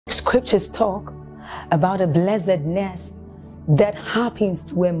Scriptures talk about a blessedness that happens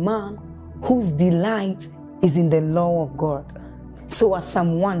to a man whose delight is in the law of God. So as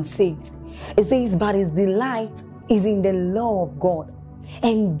Psalm 1 says, it says, but his delight is in the law of God,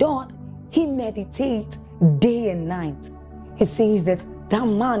 and doth he meditate day and night. He says that that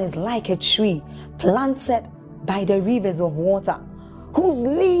man is like a tree planted by the rivers of water, whose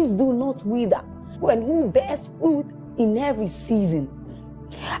leaves do not wither, and who bears fruit in every season.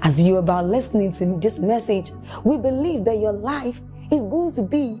 As you're about listening to this message, we believe that your life is going to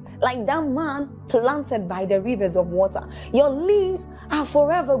be like that man planted by the rivers of water. Your leaves are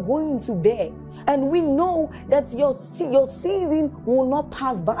forever going to bear. And we know that your season will not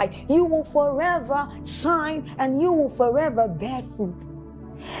pass by. You will forever shine and you will forever bear fruit.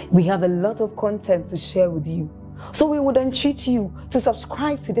 We have a lot of content to share with you. So we would entreat you to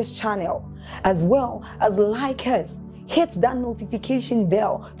subscribe to this channel, as well as like us. Hit that notification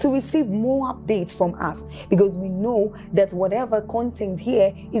bell to receive more updates from us, because we know that whatever content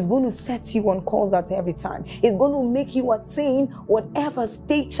here is going to set you on course at every time. It's going to make you attain whatever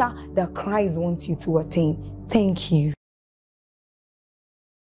stature that Christ wants you to attain. Thank you.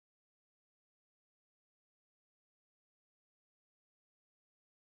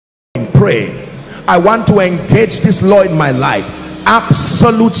 Pray. I want to engage this law in my life.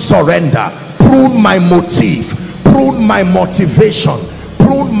 Absolute surrender. Prune my motive. Prune my motivation.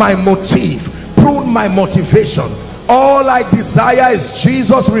 Prune my motive. Prune my motivation. All I desire is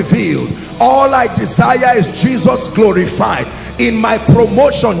Jesus revealed. All I desire is Jesus glorified. In my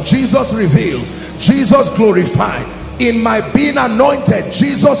promotion, Jesus revealed. Jesus glorified. In my being anointed,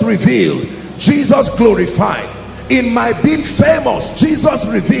 Jesus revealed. Jesus glorified. In my being famous, Jesus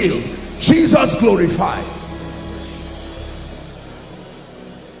revealed. Jesus glorified.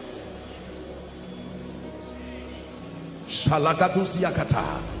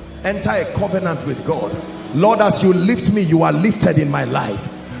 Enter a covenant with God. Lord, as you lift me, you are lifted in my life.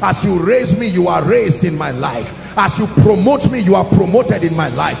 As you raise me, you are raised in my life. As you promote me, you are promoted in my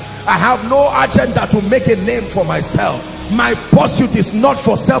life. I have no agenda to make a name for myself. My pursuit is not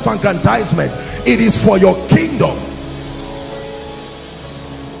for self-aggrandizement. It is for your kingdom.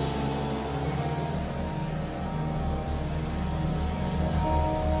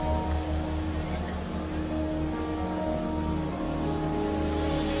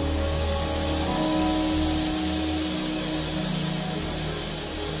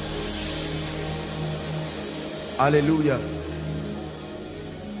 Hallelujah.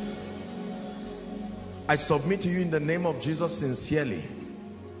 I submit to you in the name of Jesus sincerely.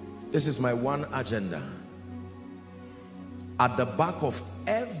 This is my one agenda. At the back of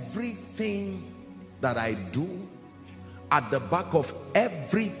everything that I do, at the back of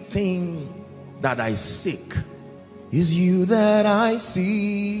everything that I seek, is you that I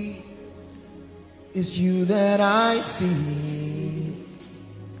see. Is you that I see.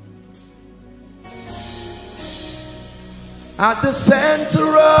 At the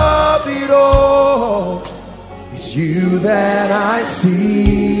center of it all, it's you that I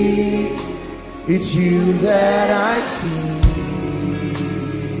see. It's you that I see.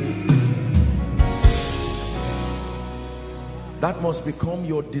 That must become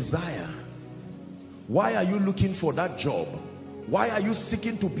your desire. Why are you looking for that job? Why are you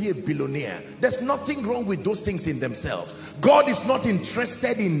seeking to be a billionaire? There's nothing wrong with those things in themselves. God is not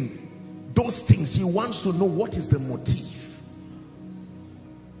interested in those things. He wants to know what is the motive.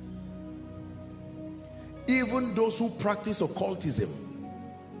 Even those who practice occultism,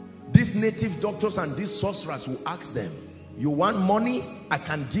 these native doctors and these sorcerers will ask them, you want money? I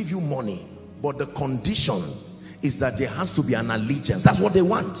can give you money, but the condition is that there has to be an allegiance. That's what they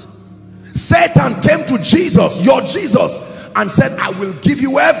want. Satan came to Jesus, your Jesus, and said, I will give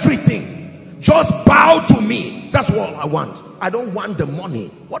you everything. Just bow to me. That's what I want. I don't want the money.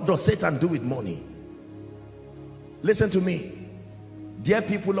 What does Satan do with money? Listen to me. Dear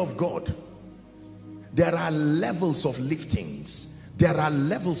people of God, there are levels of liftings. There are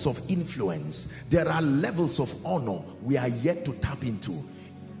levels of influence. There are levels of honor we are yet to tap into.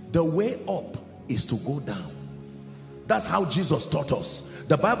 The way up is to go down. That's how Jesus taught us.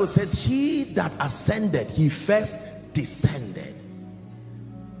 The Bible says, he that ascended, he first descended.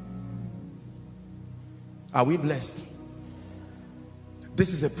 Are we blessed?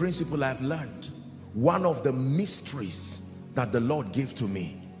 This is a principle I've learned. One of the mysteries that the Lord gave to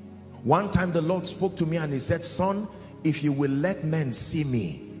me. One time the Lord spoke to me and he said, son, if you will let men see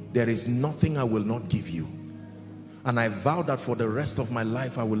me, there is nothing I will not give you. And I vowed that for the rest of my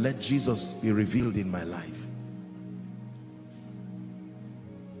life, I will let Jesus be revealed in my life.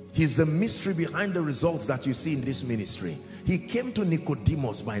 He's the mystery behind the results that you see in this ministry. He came to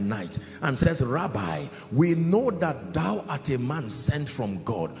Nicodemus by night and says, Rabbi, we know that thou art a man sent from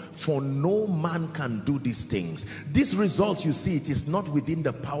God, for no man can do these things. These results you see, it is not within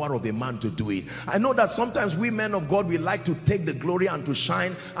the power of a man to do it. I know that sometimes we men of God, we like to take the glory and to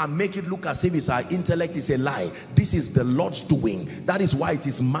shine and make it look as if it's our intellect. Is a lie. This is the Lord's doing. That is why it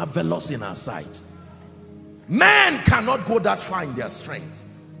is marvelous in our sight. Man cannot go that far in their strength.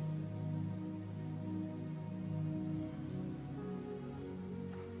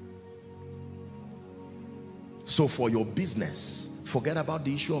 So for your business, forget about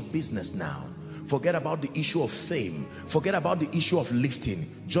the issue of business now. Forget about the issue of fame. Forget about the issue of lifting.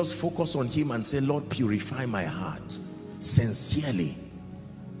 Just focus on him and say, Lord, purify my heart sincerely.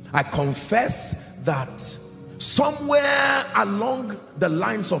 I confess that somewhere along the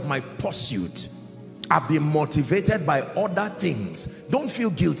lines of my pursuit, I've been motivated by other things. Don't feel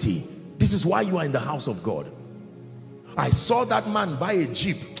guilty. This is why you are in the house of God. I saw that man buy a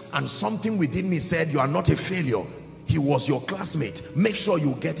Jeep, and something within me said, you are not a failure. He was your classmate. Make sure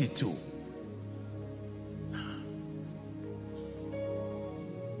you get it too.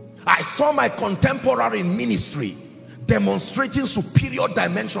 I saw my contemporary in ministry demonstrating superior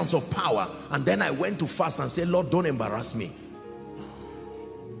dimensions of power, and then I went to fast and said, Lord, don't embarrass me.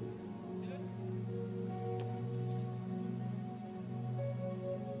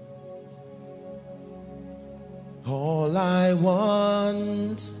 All I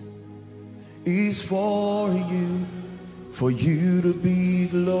want is for you to be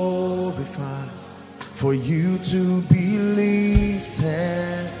glorified, for you to be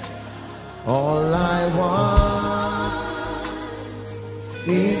lifted. All I want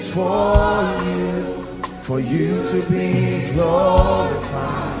is for you to be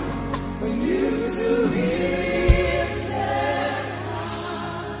glorified, for you to be lifted.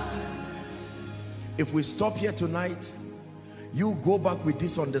 If we stop here tonight, you go back with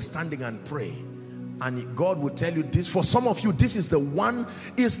this understanding and pray, and God will tell you this. For some of you, this is the one.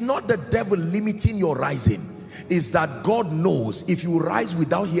 It's not the devil limiting your rising. Is that God knows if you rise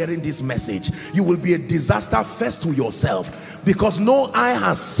without hearing this message, you will be a disaster first to yourself, because no eye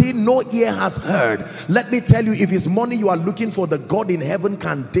has seen, no ear has heard. Let me tell you, if it's money you are looking for, the God in heaven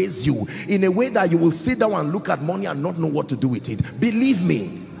can daze you in a way that you will sit down and look at money and not know what to do with it. Believe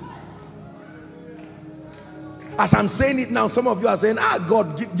me. As I'm saying it now, some of you are saying,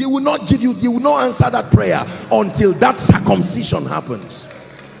 God, he will not give you, he will not answer that prayer until that circumcision happens.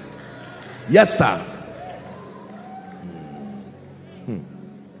 Yes, sir.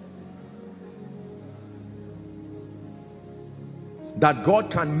 That God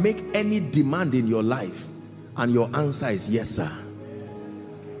can make any demand in your life and your answer is yes, sir.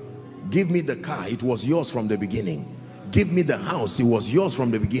 Give me the car, it was yours from the beginning. Give me the house, it was yours from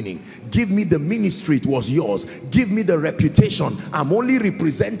the beginning. Give me the ministry, it was yours. Give me the reputation, I'm only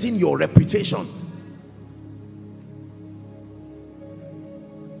representing your reputation.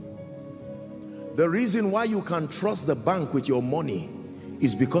 The reason why you can trust the bank with your money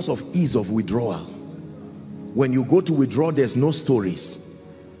is because of ease of withdrawal. When you go to withdraw, there's no stories.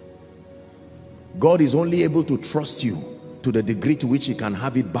 God is only able to trust you to the degree to which he can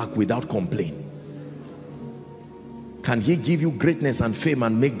have it back without complaint. Can he give you greatness and fame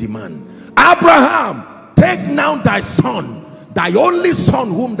and make demand? Abraham, take now thy son, thy only son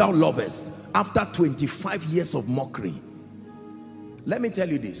whom thou lovest. After 25 years of mockery. Let me tell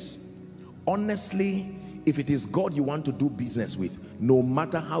you this. Honestly, if it is God you want to do business with, no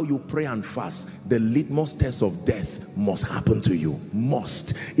matter how you pray and fast, the litmus test of death must happen to you.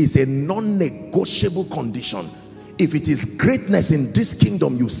 Must. It's a non-negotiable condition. If it is greatness in this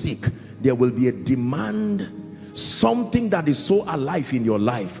kingdom you seek, there will be a demand. Something that is so alive in your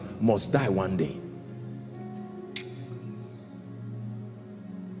life must die one day.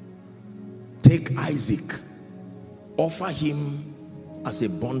 Take Isaac, offer him as a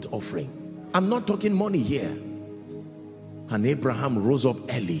burnt offering. I'm not talking money here. And Abraham rose up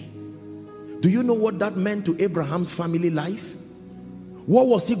early. Do you know what that meant to Abraham's family life? What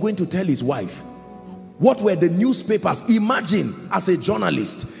was he going to tell his wife? What were the newspapers? Imagine, as a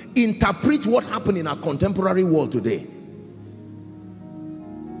journalist, interpret what happened in our contemporary world today.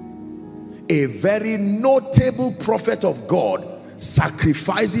 A very notable prophet of God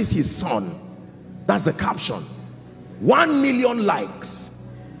sacrifices his son. That's the caption. 1 million likes,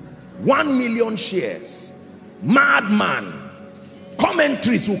 1 million shares. Madman.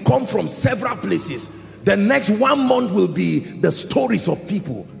 Commentaries will come from several places. The next 1 month will be the stories of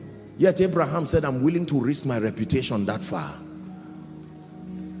people. Yet Abraham said, I'm willing to risk my reputation that far.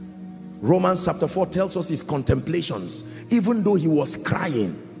 Romans chapter 4 tells us his contemplations. Even though he was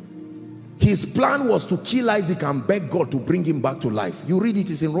crying, His plan was to kill Isaac and beg God to bring him back to life. You read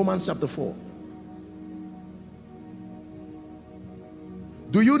it, it's in Romans chapter 4.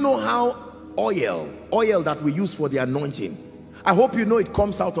 Do you know how oil that we use for the anointing, I hope you know it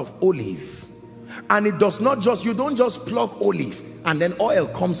comes out of olive. And it does not just, you don't just pluck olive and then oil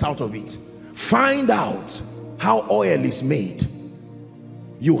comes out of it. Find out how oil is made.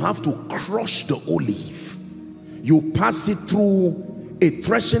 You have to crush the olive. You pass it through a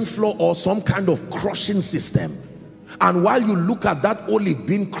threshing floor or some kind of crushing system, and while you look at that olive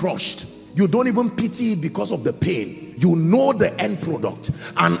being crushed, you don't even pity it because of the pain. You know the end product,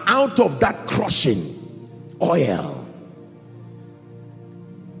 and out of that crushing, oil.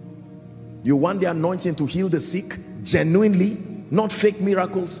 You want the anointing to heal the sick genuinely, not fake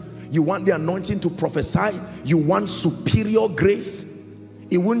miracles. You want the anointing to prophesy. You want superior grace.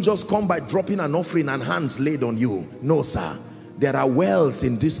 It won't just come by dropping an offering and hands laid on you. No, sir. There are wells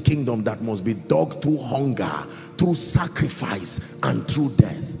in this kingdom that must be dug through hunger, through sacrifice, and through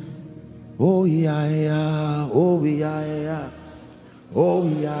death. Oh yeah, yeah, oh yeah, yeah, oh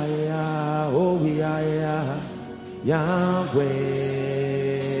yeah, yeah, oh yeah, yeah, Yahweh.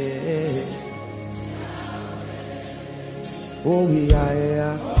 Oh yeah,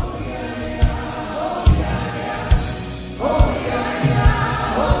 yeah, oh yeah, yeah, oh yeah,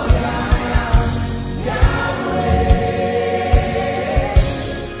 yeah, oh yeah, yeah, Yahweh.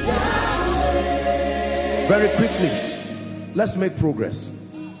 Very quickly, let's make progress.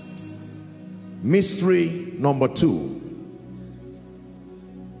 Mystery number 2.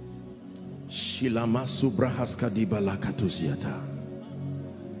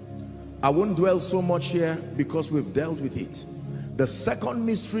 I won't dwell so much here because we've dealt with it. The second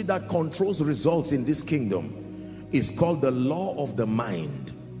mystery that controls results in this kingdom is called the law of the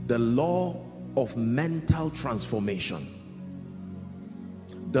mind, the law of mental transformation.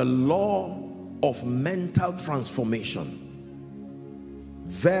 The law of mental transformation.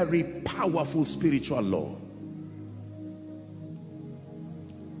 Very powerful spiritual law.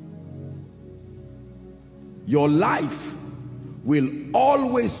 Your life will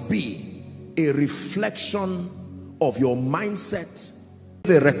always be a reflection of your mindset.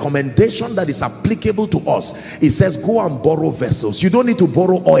 A recommendation that is applicable to us. It says go and borrow vessels. You don't need to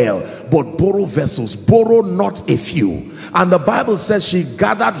borrow oil, but borrow vessels. Borrow not a few. And the Bible says she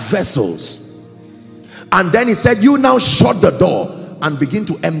gathered vessels, and then he said you now shut the door and begin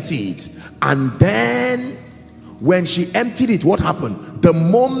to empty it. And then when she emptied it, what happened? The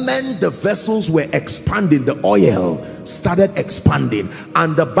moment the vessels were expanding, the oil started expanding.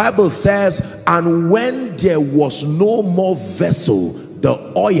 And the Bible says, and when there was no more vessel, the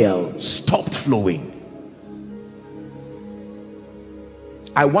oil stopped flowing.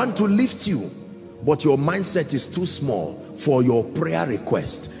 I want to lift you, but your mindset is too small for your prayer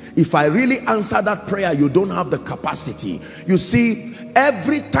request. If I really answer that prayer, you don't have the capacity. You see,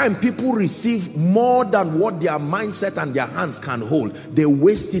 every time people receive more than what their mindset and their hands can hold, they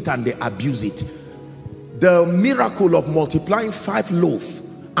waste it and they abuse it. The miracle of multiplying 5 loaves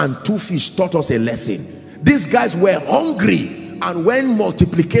and 2 fish taught us a lesson. These guys were hungry, and when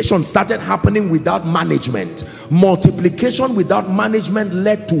multiplication started happening without management, multiplication without management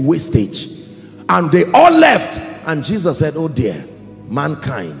led to wastage. And they all left, and Jesus said, oh dear,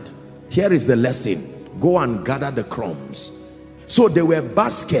 mankind, here is the lesson. Go and gather the crumbs. So there were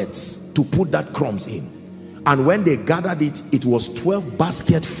baskets to put that crumbs in, and when they gathered it, it was 12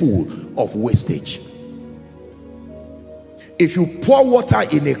 baskets full of wastage. If you pour water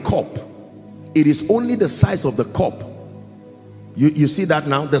in a cup, it is only the size of the cup. You see that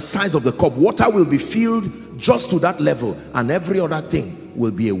now? The size of the cup. Water will be filled just to that level, and every other thing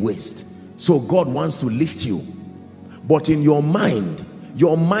will be a waste. So God wants to lift you, but in your mind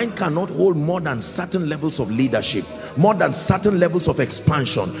cannot hold more than certain levels of leadership, more than certain levels of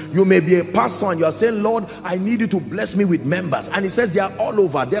expansion. You may be a pastor and you are saying, Lord, I need you to bless me with members, and he says they are all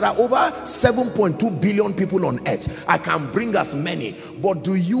over. There are over 7.2 billion people on earth. I can bring as many, but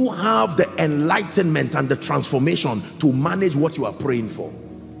do you have the enlightenment and the transformation to manage what you are praying for?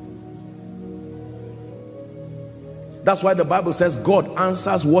 That's why the Bible says God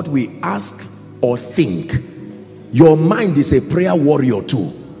answers what we ask or think. Your mind is a prayer warrior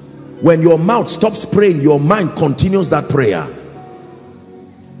too. When your mouth stops praying, your mind continues that prayer.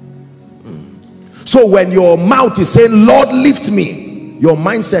 So when your mouth is saying, Lord, lift me, your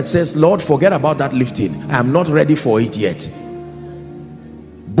mindset says, Lord, forget about that lifting. I am not ready for it yet.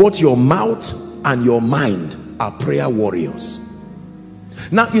 Both your mouth and your mind are prayer warriors.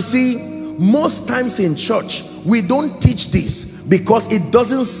 Now you see, most times in church, we don't teach this because it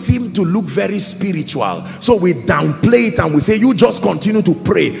doesn't seem to look very spiritual. So we downplay it and we say, you just continue to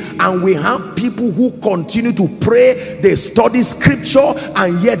pray. And we have people who continue to pray, they study scripture,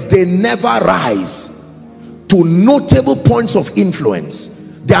 and yet they never rise to notable points of influence.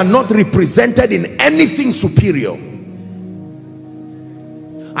 They are not represented in anything superior.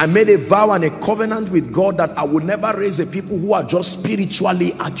 I made a vow and a covenant with God that I would never raise a people who are just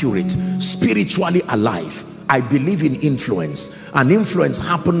spiritually accurate, spiritually alive. I believe in influence, and influence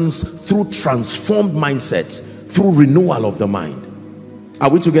happens through transformed mindsets, through renewal of the mind. Are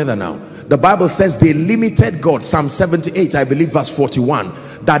we together now? The Bible says they limited God, Psalm 78, I believe verse 41,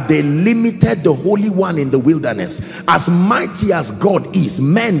 that they limited the Holy One in the wilderness. As mighty as God is,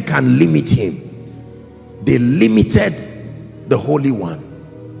 men can limit him. They limited the Holy One.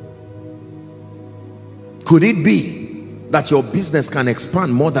 Could it be that your business can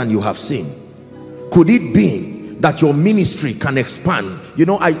expand more than you have seen? Could it be that your ministry can expand? You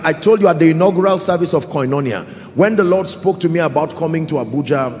know, I told you at the inaugural service of Koinonia, when the Lord spoke to me about coming to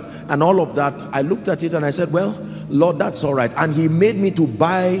Abuja and all of that, I looked at it and I said, well, Lord, that's all right. And he made me to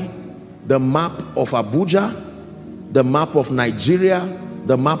buy the map of Abuja, the map of Nigeria,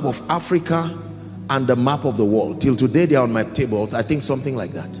 the map of Africa, and the map of the world. Till today they are on my table, I think something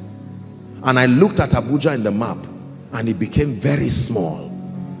like that. And I looked at Abuja in the map and it became very small.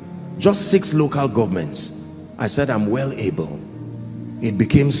 Just 6 local governments. I said, I'm well able. It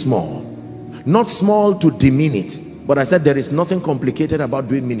became small. Not small to demean it, but I said there is nothing complicated about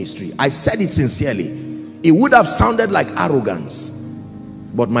doing ministry. I said it sincerely. It would have sounded like arrogance,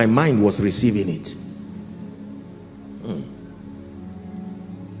 but my mind was receiving it.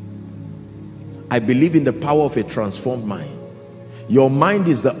 I believe in the power of a transformed mind. Your mind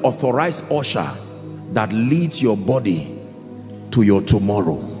is the authorized usher that leads your body to your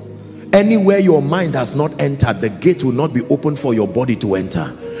tomorrow. Anywhere your mind has not entered, the gate will not be open for your body to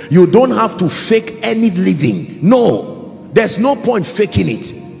enter. You don't have to fake any living. No, there's no point faking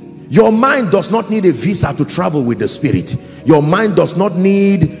it. Your mind does not need a visa to travel with the spirit. Your mind does not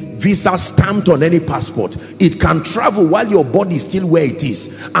need visa stamped on any passport. It can travel while your body is still where it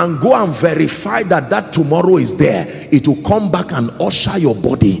is, and go and verify that that tomorrow is there. It will come back and usher your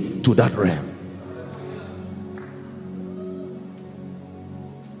body to that realm.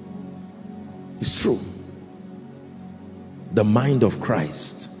 It's true. The mind of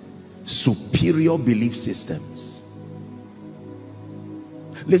Christ, superior belief systems.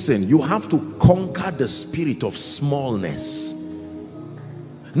 Listen, you have to conquer the spirit of smallness.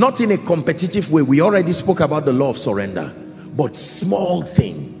 Not in a competitive way. We already spoke about the law of surrender. But small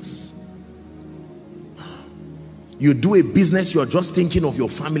things. You do a business, you're just thinking of your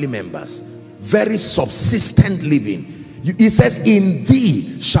family members. Very subsistent living. He says, in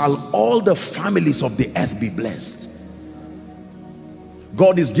thee shall all the families of the earth be blessed.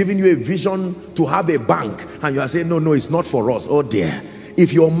 God is giving you a vision to have a bank, and you are saying, no, it's not for us. Oh dear.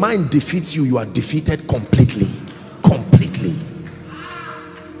 If your mind defeats you, you are defeated completely. Completely.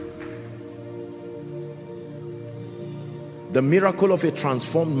 The miracle of a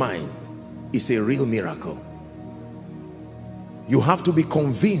transformed mind is a real miracle. You have to be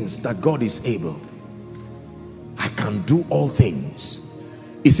convinced that God is able. I can do all things.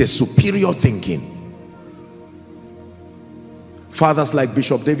 It's a superior thinking. Fathers like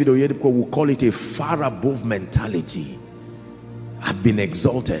Bishop David Oyedepo will call it a far above mentality. I've been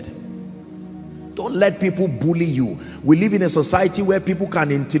exalted. Don't let people bully you. We live in a society where people can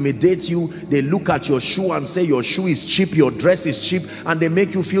intimidate you. They look at your shoe and say your shoe is cheap, your dress is cheap, and they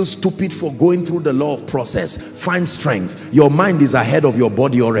make you feel stupid for going through the law of process. Find strength. Your mind is ahead of your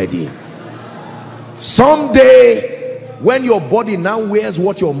body already. Someday, when your body now wears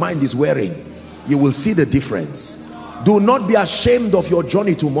what your mind is wearing, you will see the difference. Do not be ashamed of your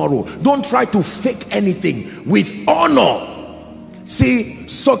journey tomorrow. Don't try to fake anything. With honor. See,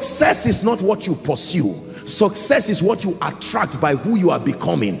 success is not what you pursue. Success is what you attract by who you are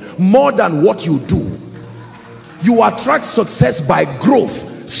becoming, more than what you do. You attract success by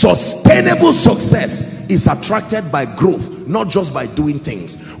growth. Sustainable success is attracted by growth, not just by doing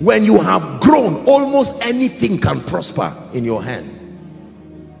things. When you have grown, almost anything can prosper in your hand.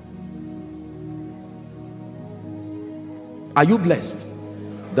 Are you blessed?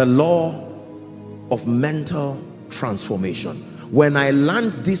 The law of mental transformation. When I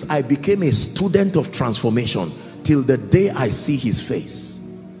learned this, I became a student of transformation till the day I see his face.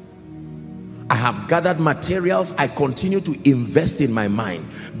 I have gathered materials. I continue to invest in my mind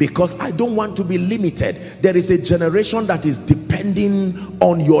because I don't want to be limited. There is a generation that is depending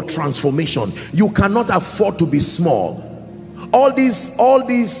on your transformation. You cannot afford to be small. All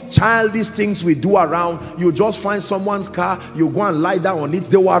these childish things we do around, you just find someone's car, you go and lie down on it,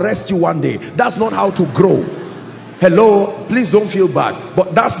 they will arrest you one day. That's not how to grow. Hello, please don't feel bad,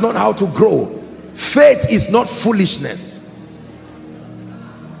 but that's not how to grow. Faith is not foolishness.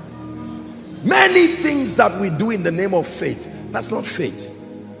 Many things that we do in the name of faith, that's not faith.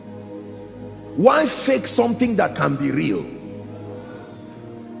 Why fake something that can be real?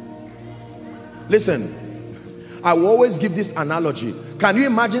 Listen, I will always give this analogy. Can you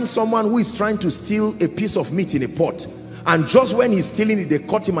imagine someone who is trying to steal a piece of meat in a pot, and just when he's stealing it, they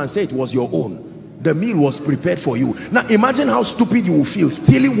caught him and say it was your own? The meal was prepared for you. Now imagine how stupid you will feel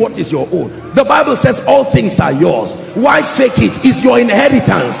stealing what is your own. The Bible says all things are yours. Why fake it? It's your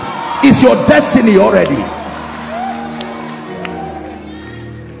inheritance. It's your destiny already.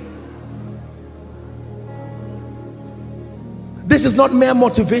 This is not mere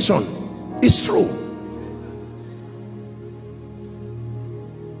motivation. It's true.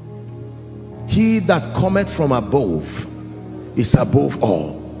 He that cometh from above is above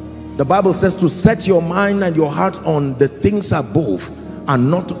all. The Bible says to set your mind and your heart on the things above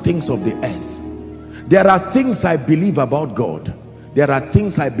and not things of the earth. There are things I believe about God. There are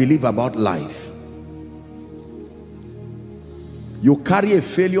things I believe about life. You carry a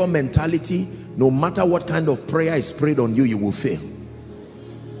failure mentality, no matter what kind of prayer is prayed on you, you will fail.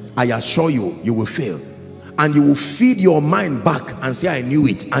 I assure you, you will fail. And you will feed your mind back and say, I knew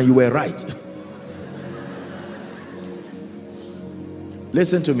it, and you were right.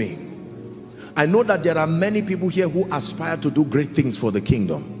 Listen to me. I know that there are many people here who aspire to do great things for the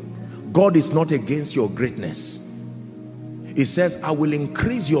kingdom. God is not against your greatness. He says, I will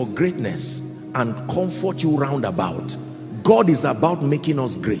increase your greatness and comfort you round about. God is about making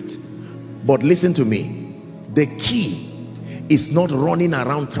us great. But listen to me. The key is not running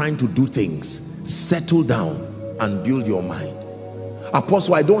around trying to do things. Settle down and build your mind.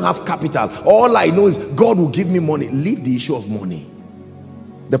 Apostle, I don't have capital. All I know is God will give me money. Leave the issue of money.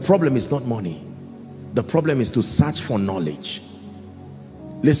 The problem is not money. The problem is to search for knowledge.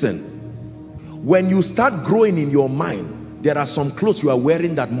 Listen, when you start growing in your mind, there are some clothes you are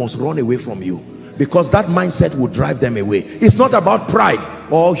wearing that must run away from you, because that mindset will drive them away. It's not about pride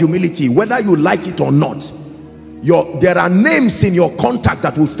or humility, whether you like it or not. There are names in your contact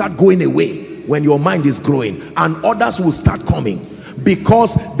that will start going away when your mind is growing, and others will start coming,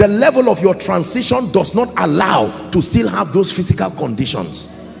 because the level of your transition does not allow to still have those physical conditions.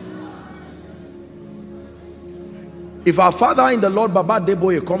 If our father in the Lord, Baba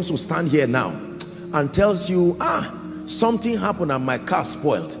Deboye, comes to stand here now and tells you, something happened and my car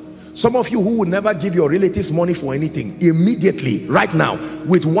spoiled. Some of you who would never give your relatives money for anything, immediately, right now,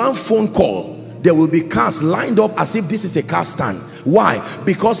 with one phone call, there will be cars lined up as if this is a car stand. Why?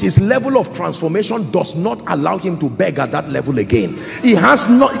 Because his level of transformation does not allow him to beg at that level again. He has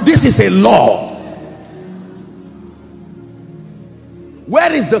not. This is a law.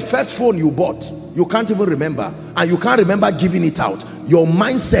 Where is the first phone you bought? You can't even remember, and you can't remember giving it out. Your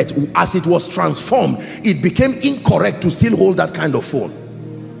mindset, as it was transformed, it became incorrect to still hold that kind of phone.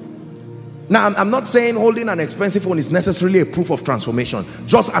 Now, I'm not saying holding an expensive phone is necessarily a proof of transformation,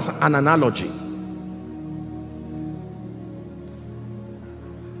 just as an analogy.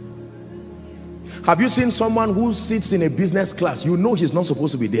 Have you seen someone who sits in a business class? You know he's not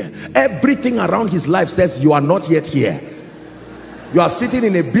supposed to be there. Everything around his life says you are not yet here. You are sitting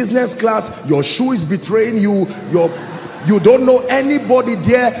in a business class, your shoe is betraying you, you don't know anybody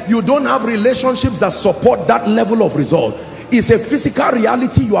there, you don't have relationships that support that level of result. It's a physical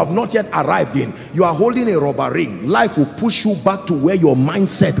reality you have not yet arrived in. You are holding a rubber ring. Life will push you back to where your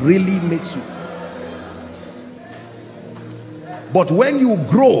mindset really makes you. But when you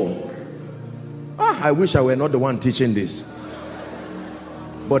grow, I wish I were not the one teaching this,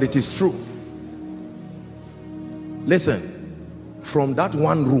 but it is true. Listen, from that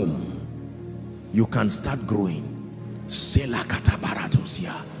one room, you can start growing.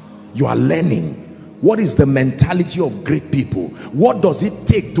 You are learning. What is the mentality of great people? What does it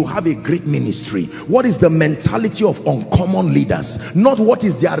take to have a great ministry? What is the mentality of uncommon leaders? Not what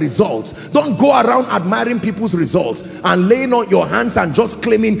is their results. Don't go around admiring people's results and laying on your hands and just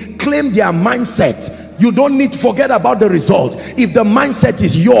claim their mindset. You don't need to forget about the result. If the mindset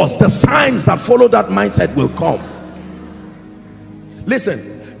is yours, the signs that follow that mindset will come. Listen,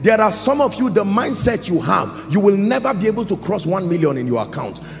 there are some of you, the mindset you have, you will never be able to cross 1 million in your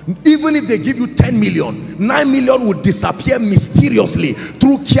account. Even if they give you 10 million, 9 million would disappear mysteriously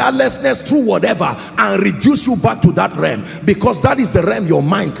through carelessness, through whatever, and reduce you back to that realm, because that is the realm your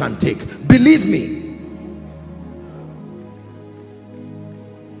mind can take. Believe me.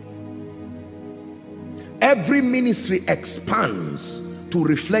 Every ministry expands to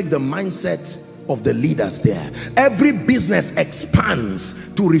reflect the mindset of the leaders there. Every business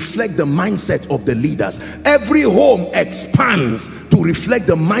expands to reflect the mindset of the leaders. Every home expands to reflect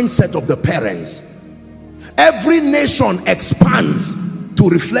the mindset of the parents. Every nation expands to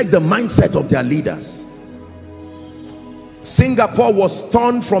reflect the mindset of their leaders. Singapore was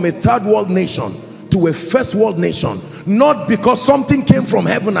turned from a third world nation to a first world nation, not because something came from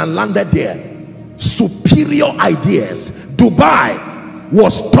heaven and landed there. Superior ideas. Dubai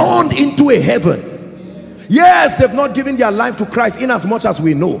was turned into a heaven. Yes, they've not given their life to Christ in as much as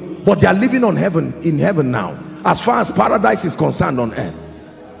we know, but they are living on heaven, in heaven now, as far as paradise is concerned on earth.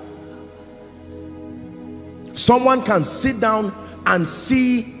 Someone can sit down and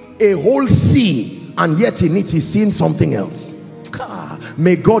see a whole sea, and yet in it he's seeing something else.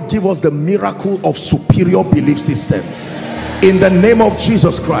 May God give us the miracle of superior belief systems in the name of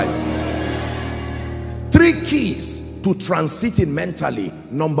Jesus Christ. 3 keys to transiting mentally.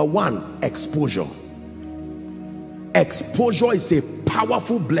 Number 1, exposure. Exposure is a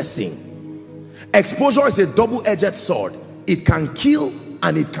powerful blessing. Exposure is a double-edged sword. It can kill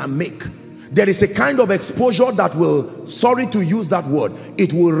and it can make. There is a kind of exposure that will, sorry to use that word,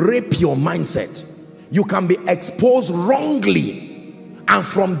 it will rape your mindset. You can be exposed wrongly, and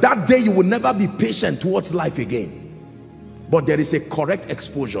from that day you will never be patient towards life again. But there is a correct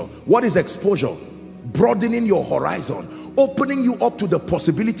exposure. What is exposure? Broadening your horizon, opening you up to the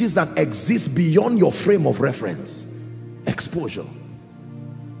possibilities that exist beyond your frame of reference. Exposure.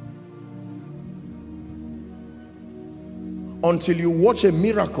 Until you watch a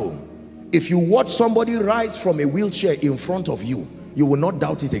miracle, if you watch somebody rise from a wheelchair in front of you, you will not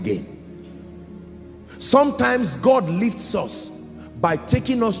doubt it again. Sometimes God lifts us by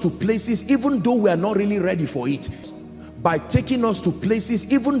taking us to places even though we are not really ready for it. By taking us to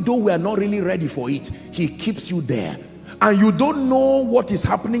places even though we are not really ready for it, he keeps you there. And you don't know what is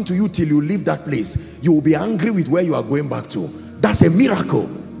happening to you till you leave that place. You will be angry with where you are going back to. That's a miracle.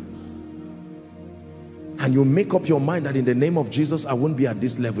 And you make up your mind that in the name of Jesus, I won't be at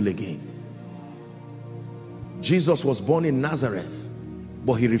this level again. Jesus was born in Nazareth,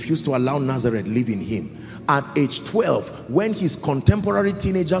 but he refused to allow Nazareth live in him. At age 12, when his contemporary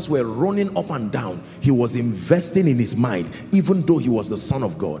teenagers were running up and down, he was investing in his mind, even though he was the Son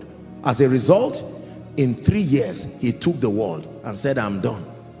of God. As a result, in 3 years, he took the world and said, I'm done,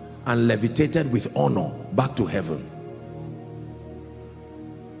 and levitated with honor back to heaven.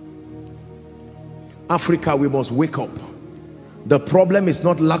 Africa, we must wake up. The problem is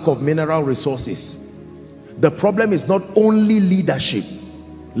not lack of mineral resources. The problem is not only leadership.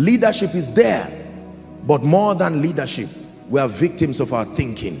 Leadership is there, but more than leadership, we are victims of our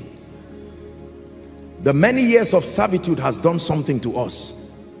thinking. The many years of servitude has done something to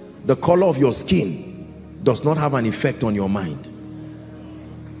us. The color of your skin does not have an effect on your mind.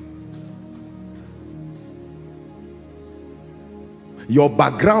 Your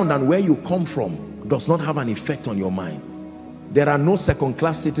background and where you come from does not have an effect on your mind. There are no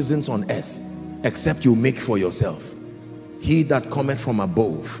second-class citizens on earth except you make for yourself. He that cometh from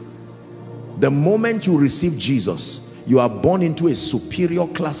above. The moment you receive Jesus, you are born into a superior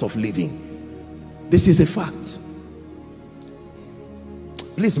class of living. This is a fact.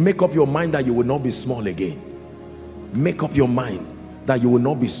 Please make up your mind that you will not be small again. Make up your mind that you will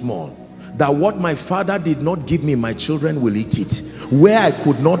not be small. That what my father did not give me, my children will eat it. Where I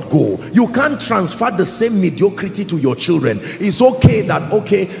could not go, you can't transfer the same mediocrity to your children. It's okay that,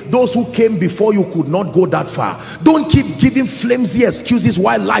 okay, those who came before you could not go that far. Don't keep giving flimsy excuses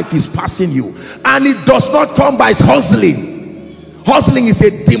while life is passing you. And it does not come by hustling. Hustling is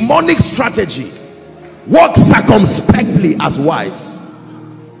a demonic strategy. Walk circumspectly as wives.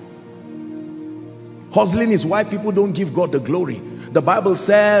 Hustling is why people don't give God the glory. The Bible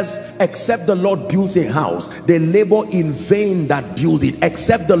says, except the Lord builds a house, they labor in vain that build it.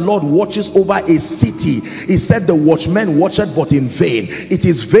 Except the Lord watches over a city, he said the watchman watcheth but in vain. It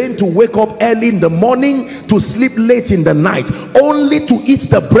is vain to wake up early in the morning, to sleep late in the night, only to eat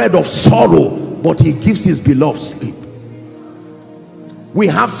the bread of sorrow, but he gives his beloved sleep. We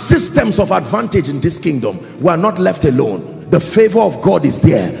have systems of advantage in this kingdom. We are not left alone. The favor of God is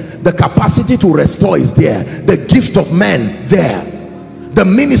there. The capacity to restore is there. The gift of man there. The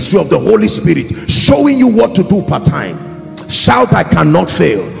ministry of the Holy Spirit showing you what to do part time. Shout, I cannot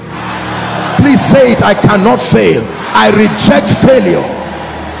fail. Please say it, I cannot fail. I reject failure.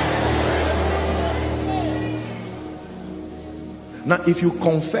 Now if you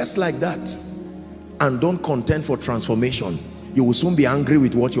confess like that and don't contend for transformation, you will soon be angry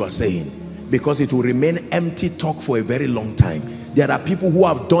with what you are saying, because it will remain empty talk for a very long time. There are people who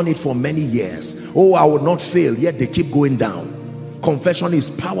have done it for many years. Oh, I will not fail, yet they keep going down. Confession is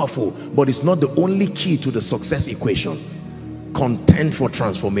powerful, but it's not the only key to the success equation. Contend for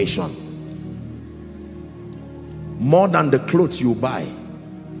transformation. More than the clothes you buy,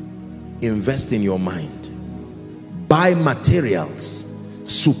 invest in your mind. Buy materials,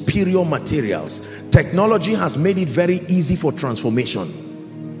 superior materials. Technology has made it very easy for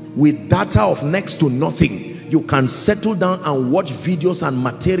transformation. With data of next to nothing, you can settle down and watch videos and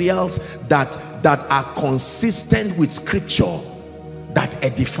materials that are consistent with scripture, that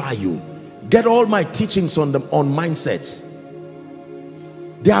edify you. Get all my teachings on mindsets.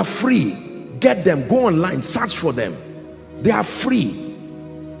 They are free. Get them. Go online, search for them. They are free.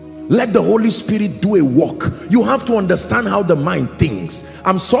 Let the Holy Spirit do a work. You have to understand how the mind thinks.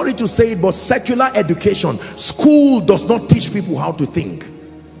 I'm sorry to say it, but secular education, school does not teach people how to think.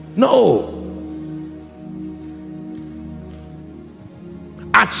 No.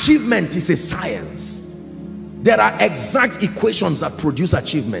 Achievement is a science. There are exact equations that produce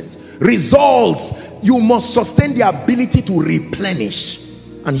achievement. Results, you must sustain the ability to replenish.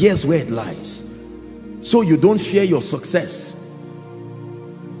 And here's where it lies. So you don't fear your success.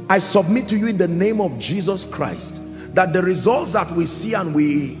 I submit to you in the name of Jesus Christ that the results that we see and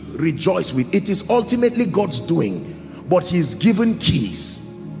we rejoice with, it is ultimately God's doing, but He's given keys.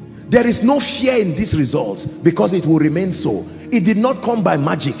 There is no fear in these results because it will remain so. It did not come by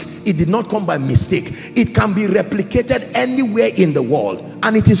magic. It did not come by mistake. It can be replicated anywhere in the world,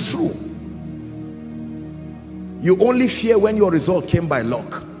 and it is true. You only fear when your result came by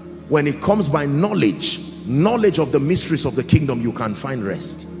luck. When it comes by knowledge of the mysteries of the kingdom, you can find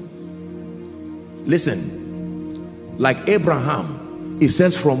rest. Listen, like Abraham, it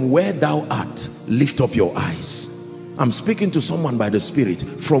says, from where thou art, lift up your eyes. I'm speaking to someone by the Spirit.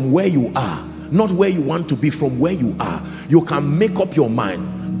 From where you are, not where you want to be, from where you are, you can make up your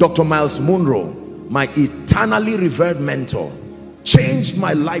mind. Dr. Miles Monroe, my eternally revered mentor, changed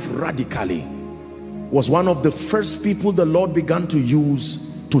my life radically. Was one of the first people the Lord began to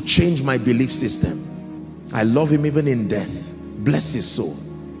use to change my belief system. I love him even in death. Bless his soul.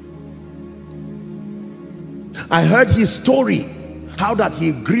 I heard his story, how that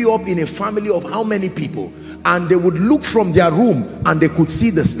he grew up in a family of how many people, and they would look from their room and they could see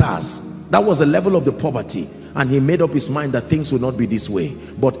the stars. That was the level of the poverty, and he made up his mind that things would not be this way.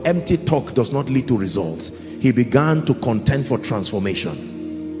 But empty talk does not lead to results. He began to contend for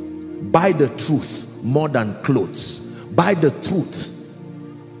transformation. Buy the truth more than clothes. Buy the truth.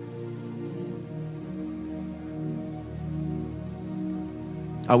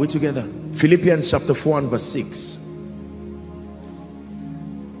 Are we together? Philippians chapter 4 and verse 6.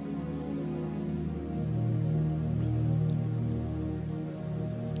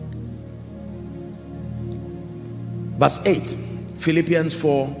 Verse 8. Philippians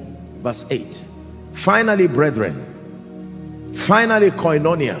 4 verse 8. Finally, brethren, finally,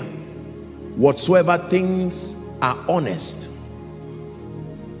 koinonia, whatsoever things are honest,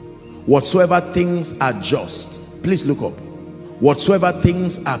 whatsoever things are just, please look up, whatsoever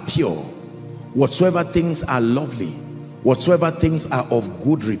things are pure, whatsoever things are lovely, whatsoever things are of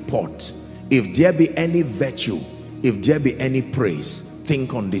good report, if there be any virtue, if there be any praise,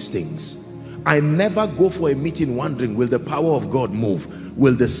 think on these things. I never go for a meeting wondering, will the power of God move?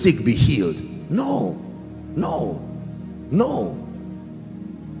 Will the sick be healed? No, no, no.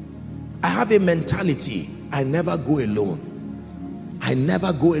 I have a mentality, I never go alone. I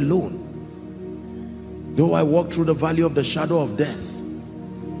never go alone. Though I walk through the valley of the shadow of death,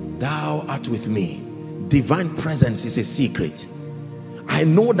 thou art with me. Divine presence is a secret. I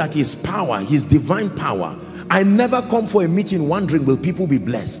know that his power, his divine power. I never come for a meeting wondering, will people be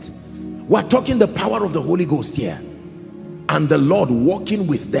blessed? We're talking the power of the Holy Ghost here, and the Lord walking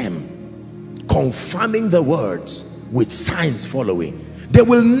with them, confirming the words with signs following. There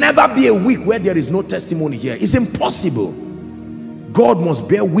will never be a week where there is no testimony here. It's impossible. God must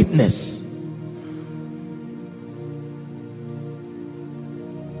bear witness.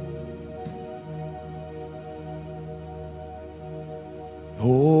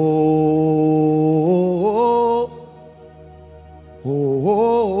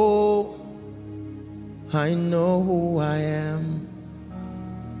 I know who I am.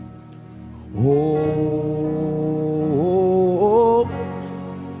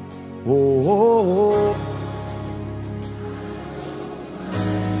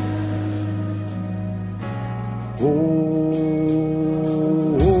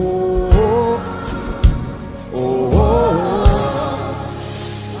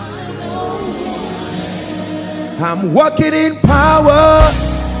 I'm walking in power,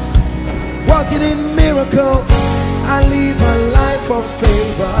 walking in miracles. I live a life life of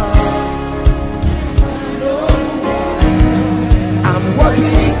favor. I'm walking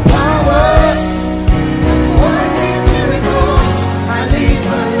in power. I'm walking in miracles. I live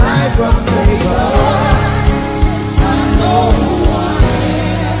my life of favor. I know who I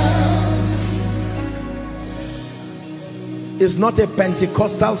am. It's not a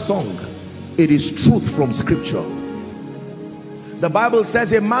Pentecostal song. It is truth from scripture. The Bible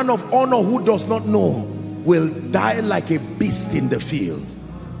says a man of honor who does not know will die like a beast in the field.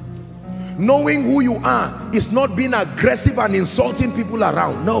 Knowing who you are is not being aggressive and insulting people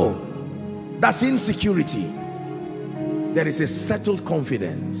around. No, that's insecurity. There is a settled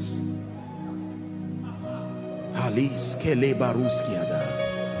confidence.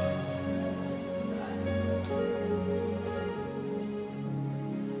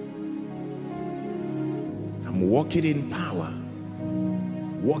 I'm walking in power,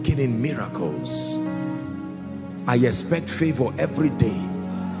 walking in miracles. I expect favor every day.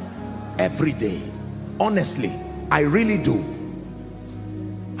 Every day. Honestly, I really do.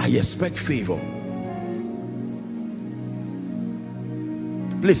 I expect favor.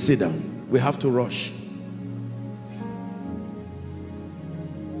 Please sit down. We have to rush.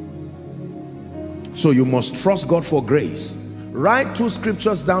 So you must trust God for grace. Write 2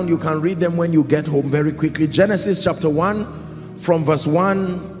 scriptures down. You can read them when you get home very quickly. Genesis chapter 1 from verse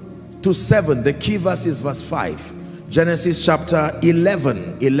 1 to 7. The key verse is verse 5. Genesis chapter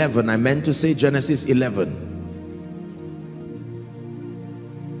 11. I meant to say Genesis 11.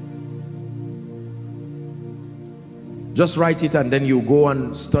 Just write it and then you go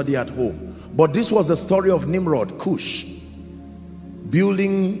and study at home. But this was the story of Nimrod, Cush,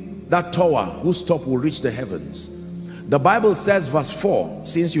 building that tower whose top will reach the heavens. The Bible says, verse 4,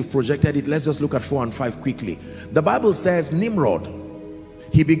 since you've projected it, let's just look at 4 and 5 quickly. The Bible says Nimrod,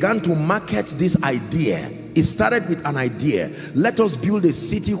 he began to market this idea. It started with an idea. Let us build a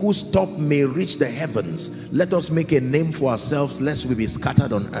city whose top may reach the heavens. Let us make a name for ourselves, lest we be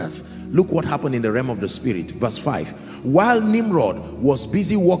scattered on earth. Look what happened in the realm of the spirit. Verse 5. While Nimrod was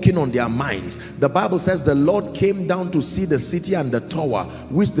busy working on their minds, the Bible says the Lord came down to see the city and the tower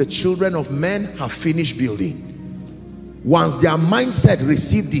which the children of men have finished building. Once their mindset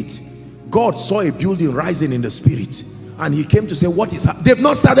received it, God saw a building rising in the spirit. And he came to say, what is happening? They've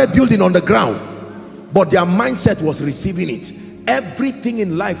not started building on the ground, but their mindset was receiving it. Everything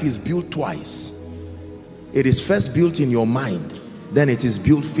in life is built twice. It is first built in your mind, then it is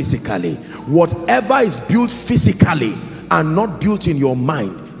built physically. Whatever is built physically and not built in your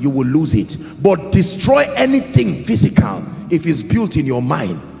mind, you will lose it. But destroy anything physical if it's built in your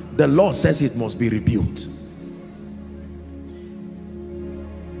mind. The law says it must be rebuilt.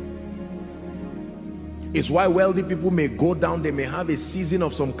 It's why wealthy people may go down, they may have a season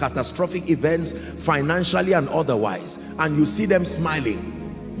of some catastrophic events financially and otherwise, and you see them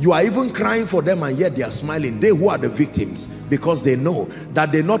smiling. You are even crying for them and yet they are smiling. They who are the victims, because they know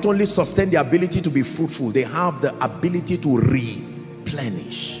that they not only sustain the ability to be fruitful, they have the ability to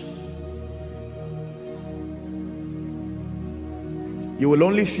replenish. You will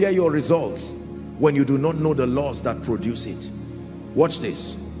only fear your results when you do not know the laws that produce it. Watch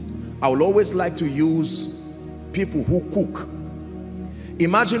this. I will always like to use people who cook.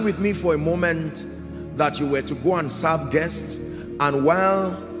 Imagine with me for a moment that you were to go and serve guests, and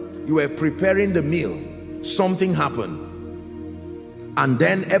while you were preparing the meal, something happened, and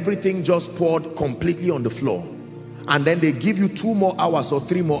then everything just poured completely on the floor, and then they give you 2 more hours or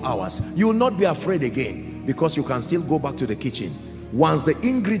 3 more hours. You will not be afraid again, because you can still go back to the kitchen. Once the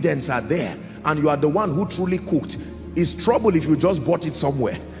ingredients are there and you are the one who truly cooked, it's trouble if you just bought it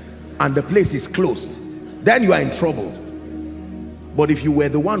somewhere and the place is closed. Then you are in trouble. But if you were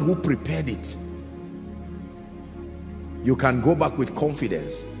the one who prepared it, you can go back with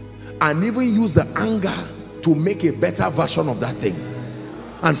confidence and even use the anger to make a better version of that thing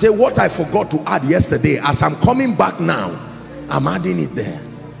and say, what I forgot to add yesterday, as I'm coming back now, I'm adding it there.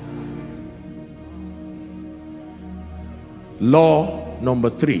 Law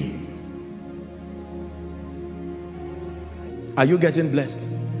number 3. Are you getting blessed?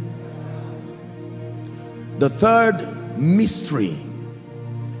 The third mystery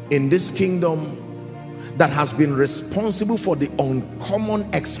in this kingdom that has been responsible for the uncommon,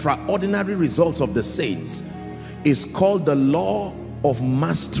 extraordinary results of the saints is called the law of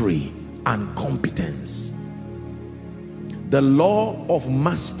mastery and competence. The law of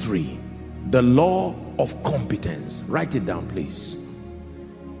mastery, the law of competence. Write it down, please.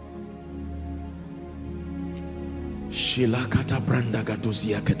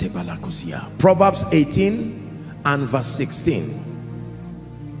 Proverbs 18 and verse 16.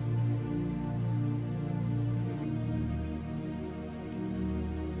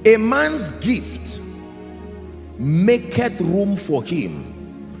 A man's gift maketh room for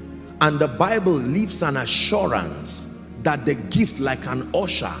him, and the Bible leaves an assurance that the gift, like an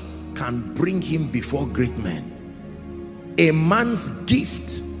usher, can bring him before great men. A man's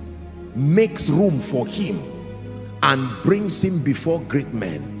gift makes room for him and brings him before great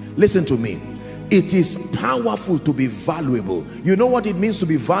men. Listen to me. It is powerful to be valuable. You know what it means to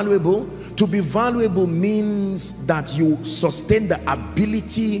be valuable? To be valuable means that you sustain the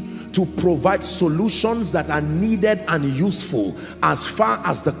ability to provide solutions that are needed and useful as far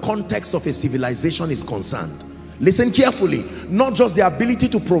as the context of a civilization is concerned. Listen carefully. Not just the ability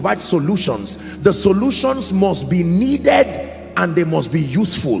to provide solutions. The solutions must be needed and they must be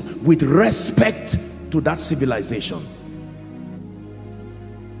useful with respect to that civilization.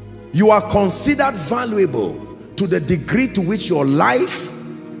 You are considered valuable to the degree to which your life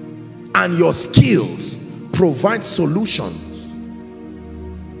and your skills provide solutions.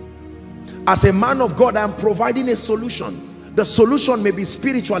 As a man of God, I am providing a solution. The solution may be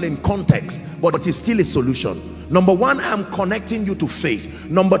spiritual in context, but it is still a solution. Number one, I am connecting you to faith.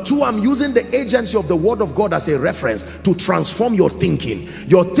 Number two, I'm using the agency of the word of God as a reference to transform your thinking.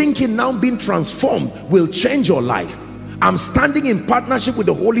 Your thinking now being transformed will change your life. I'm standing in partnership with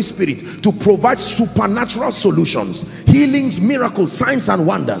the Holy Spirit to provide supernatural solutions, healings, miracles, signs and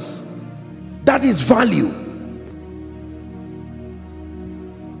wonders. That is value.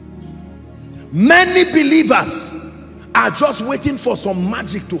 Many believers are just waiting for some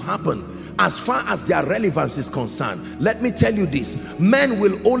magic to happen as far as their relevance is concerned. Let me tell you this, men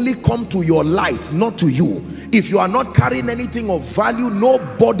will only come to your light, not to you. If you are not carrying anything of value,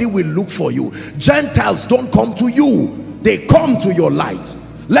 nobody will look for you. Gentiles don't come to you, they come to your light.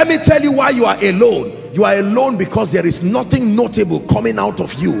 Let me tell you why you are alone. You are alone because there is nothing notable coming out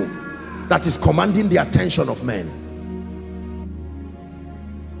of you that is commanding the attention of men.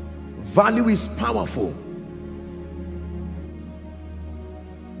 Value is powerful.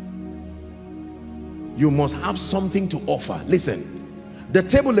 You must have something to offer. Listen, the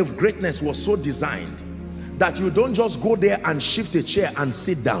table of greatness was so designed that you don't just go there and shift a chair and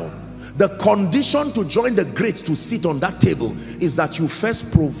sit down. The condition to join the great to sit on that table is that you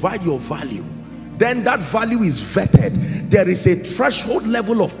first provide your value. Then that value is vetted. There is a threshold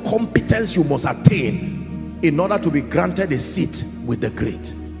level of competence you must attain in order to be granted a seat with the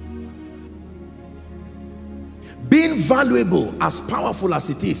great. Being valuable, as powerful as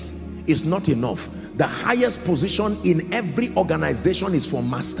it is not enough. The highest position in every organization is for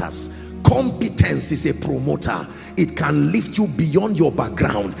masters. Competence is a promoter. It can lift you beyond your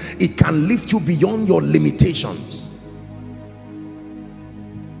background. It can lift you beyond your limitations.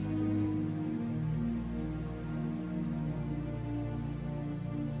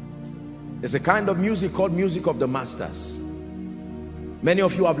 There's a kind of music called music of the masters. Many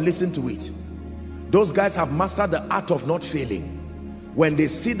of you have listened to it. Those guys have mastered the art of not failing. When they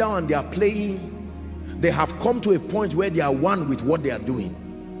sit down and they are playing, they have come to a point where they are one with what they are doing.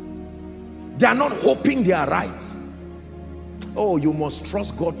 They are not hoping they are right. Oh, you must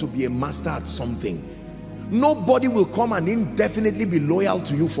trust God to be a master at something. Nobody will come and indefinitely be loyal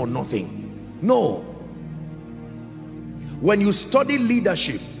to you for nothing. No. When you study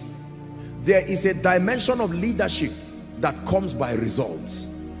leadership, there is a dimension of leadership that comes by results.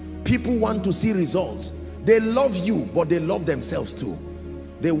 People want to see results. They love you, but they love themselves too.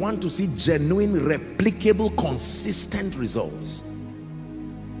 They want to see genuine, replicable, consistent results.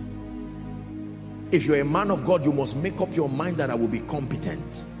 If you're a man of God, you must make up your mind that I will be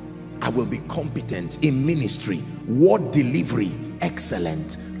competent. I will be competent in ministry, word delivery,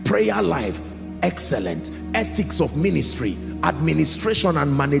 excellent. Prayer life, excellent. Ethics of ministry, administration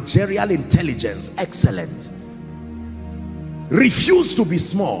and managerial intelligence, excellent. Refuse to be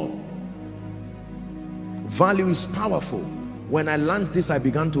small. Value is powerful. When I learned this, I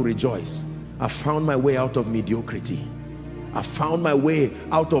began to rejoice. I found my way out of mediocrity. I found my way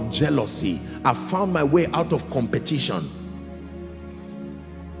out of jealousy. I found my way out of competition.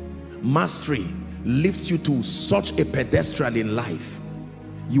 Mastery lifts you to such a pedestal in life.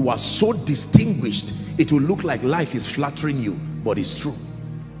 You are so distinguished, it will look like life is flattering you, but it's true.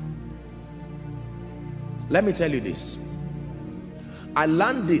 Let me tell you this. I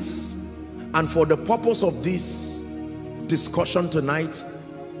learned this, and for the purpose of this discussion tonight,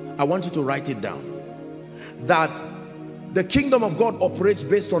 I want you to write it down. That the kingdom of God operates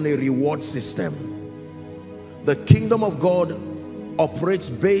based on a reward system. The kingdom of God operates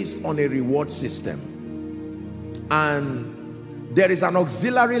based on a reward system. And there is an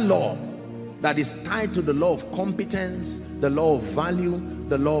auxiliary law that is tied to the law of competence, the law of value,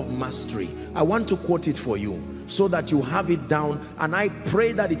 the law of mastery. I want to quote it for you so that you have it down, and I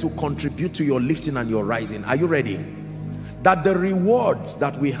pray that it will contribute to your lifting and your rising. Are you ready? That the rewards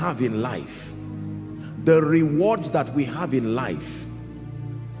that we have in life, the rewards that we have in life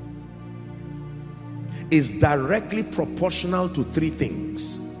is directly proportional to three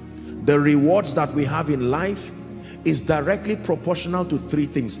things. The rewards that we have in life is directly proportional to three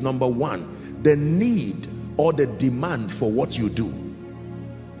things. Number one, the need or the demand for what you do.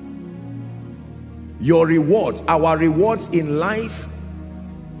 Your rewards, our rewards in life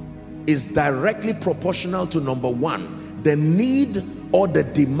is directly proportional to number one, the need or the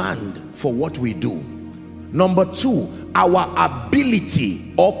demand for what we do. Number two, our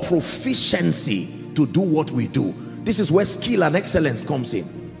ability or proficiency to do what we do. This is where skill and excellence comes in.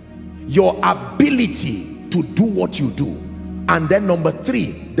 Your ability to do what you do. And then number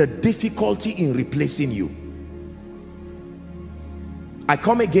three, the difficulty in replacing you. I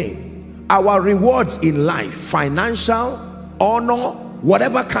come again. Our rewards in life, financial, honor,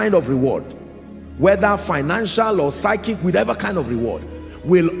 whatever kind of reward, whether financial or psychic, whatever kind of reward,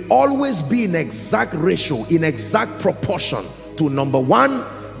 will always be in exact ratio, in exact proportion to number one,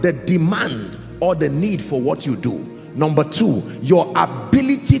 the demand or the need for what you do. Number two, your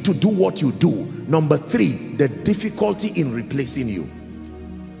ability to do what you do. Number three, the difficulty in replacing you.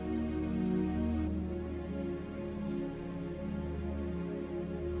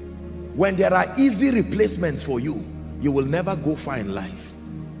 When there are easy replacements for you, you will never go far in life.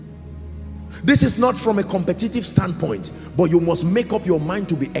 This is not from a competitive standpoint, but you must make up your mind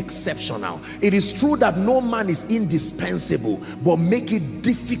to be exceptional. It is true that no man is indispensable, but make it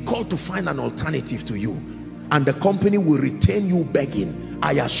difficult to find an alternative to you. And the company will retain you begging,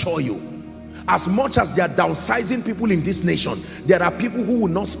 I assure you. As much as they are downsizing people in this nation, there are people who will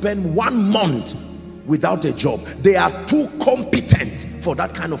not spend 1 month without a job. They are too competent for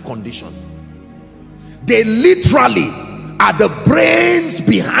that kind of condition. They literally are the brains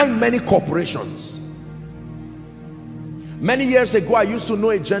behind many corporations. Many years ago, I used to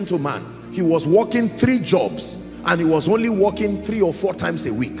know a gentleman. He was working 3 jobs and he was only working 3 or 4 times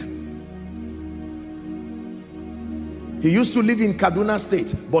a week. He used to live in Kaduna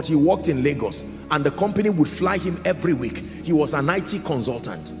State, but he worked in Lagos, and the company would fly him every week. He was an IT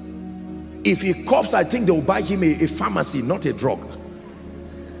consultant. If he coughs, I think they will buy him a pharmacy, not a drug.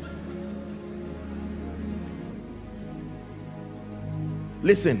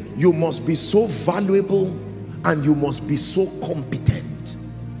 Listen, you must be so valuable and you must be so competent.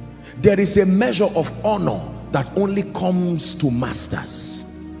 There is a measure of honor that only comes to masters.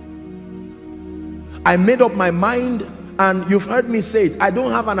 I made up my mind, and you've heard me say it, I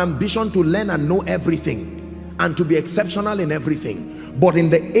don't have an ambition to learn and know everything and to be exceptional in everything. But in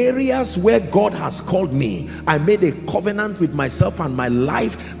the areas where God has called me, I made a covenant with myself and my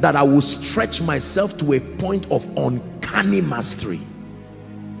life that I will stretch myself to a point of uncanny mastery.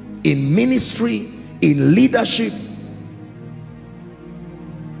 In ministry, in leadership.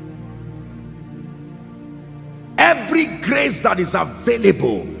 Every grace that is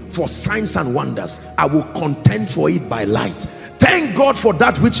available for signs and wonders, I will contend for it by light. Thank God for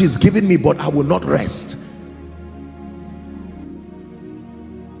that which is given me, but I will not rest.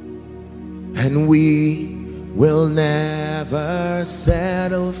 And we will never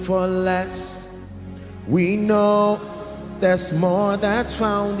settle for less. We know there's more that's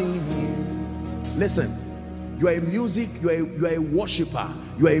found in you. Listen, you are a music, you are a worshiper,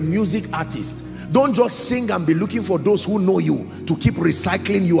 you are a music artist. Don't just sing and be looking for those who know you to keep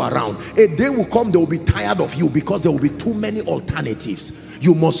recycling you around. A day will come, they will be tired of you because there will be too many alternatives.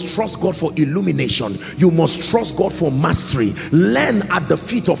 You must trust God for illumination. You must trust God for mastery. Learn at the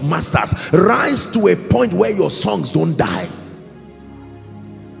feet of masters. Rise to a point where your songs don't die.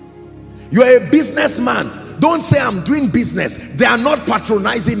 You are a businessman. Don't say I'm doing business. They are not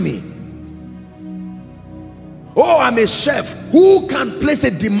patronizing me. Oh, I'm a chef. Who can place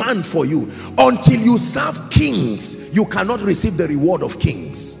a demand for you? Until you serve kings, you cannot receive the reward of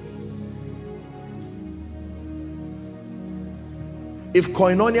kings. If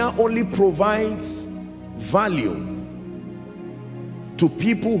Koinonia only provides value to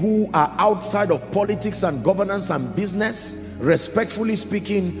people who are outside of politics and governance and business, respectfully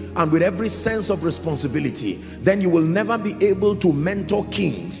speaking and with every sense of responsibility, then you will never be able to mentor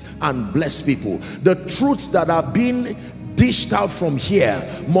kings and bless people. The truths that are being dished out from here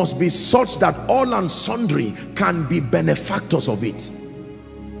must be such that all and sundry can be benefactors of it.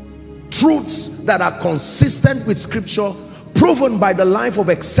 Truths that are consistent with scripture, proven by the life of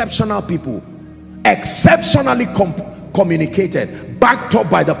exceptional people, exceptionally communicated, backed up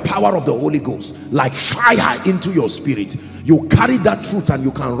by the power of the Holy Ghost, like fire into your spirit. You carry that truth and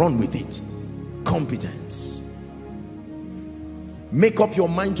you can run with it. Competence. Make up your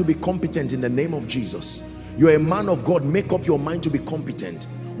mind to be competent in the name of Jesus. You're a man of God, make up your mind to be competent.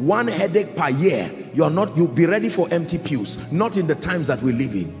 One headache per year, you'll be ready for empty pews, not in the times that we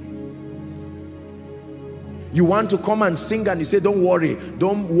live in. You want to come and sing and you say, don't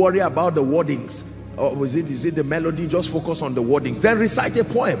worry about the wordings. Or is it the melody? Just focus on the wordings. Then recite a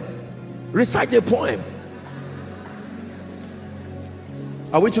poem. Recite a poem.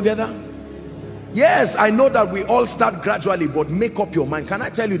 Are we together? Yes, I know that we all start gradually, but make up your mind. Can I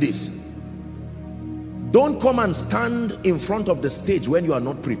tell you this? Don't come and stand in front of the stage when you are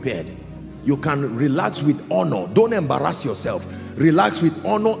not prepared. You can relax with honor. Don't embarrass yourself. Relax with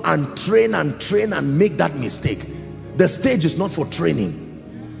honor and train and make that mistake. The stage is not for training.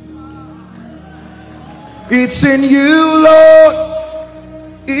 It's in you, Lord.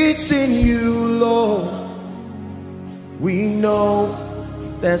 It's in you, Lord. We know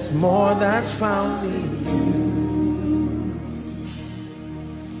there's more that's found in you.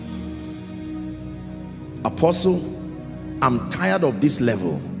 Apostle, I'm tired of this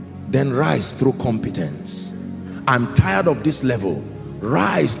level. Then rise through competence. I'm tired of this level.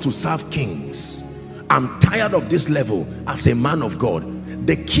 Rise to serve kings. I'm tired of this level as a man of God.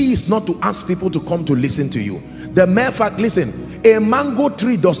 The key is not to ask people to come to listen to you. The mere fact, listen, a mango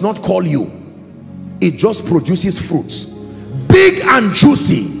tree does not call you. It just produces fruits. Big and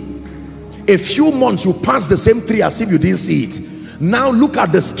juicy. A few months you pass the same tree as if you didn't see it. Now look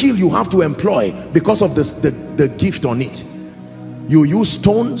at the skill you have to employ because of the gift on it. You use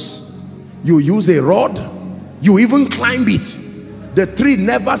stones, you use a rod, you even climb it. The tree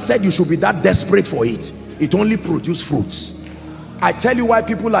never said you should be that desperate for it. It only produced fruits. I tell you why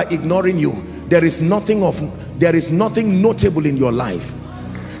people are ignoring you. There is nothing notable in your life.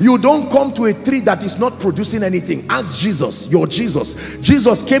 You don't come to a tree that is not producing anything. Ask Jesus, your Jesus.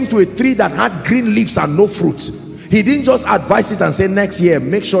 Jesus came to a tree that had green leaves and no fruit. He didn't just advise it and say next year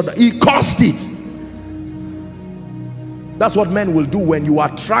make sure that he cursed it. That's what men will do when you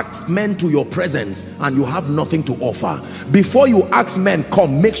attract men to your presence and you have nothing to offer. Before you ask men,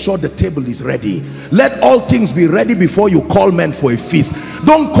 come, make sure the table is ready. Let all things be ready before you call men for a feast.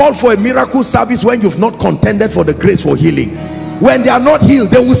 Don't call for a miracle service when you've not contended for the grace for healing. When they are not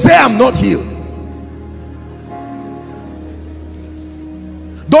healed, they will say, I'm not healed.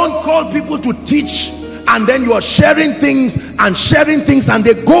 Don't call people to teach and then you are sharing things and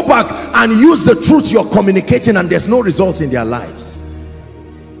they go back and use the truth you're communicating and there's no results in their lives.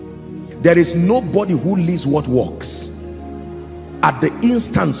 There is nobody who lives what works. At the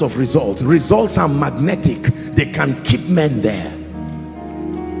instance of results, results are magnetic. They can keep men there.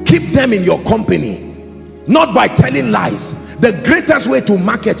 Keep them in your company, not by telling lies. The greatest way to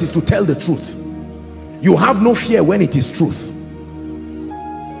market is to tell the truth. You have no fear when it is truth.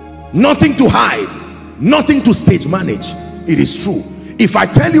 Nothing to hide. Nothing to stage manage. It is true. If I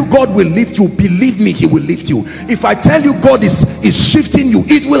tell you God will lift you, believe me, he will lift you. If I tell you God is shifting you,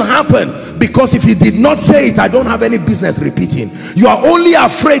 it will happen. Because if he did not say it, I don't have any business repeating. You are only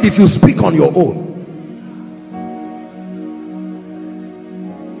afraid if you speak on your own.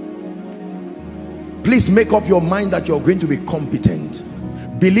 Please make up your mind that you're going to be competent.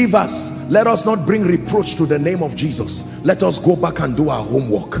 Believers, let us not bring reproach to the name of Jesus. Let us go back and do our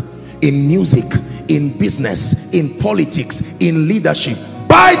homework. In music, in business, in politics, in leadership.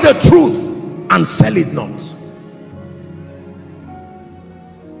 Buy the truth and sell it not.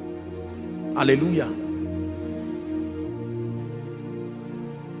 Hallelujah.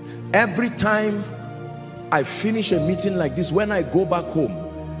 Every time I finish a meeting like this, when I go back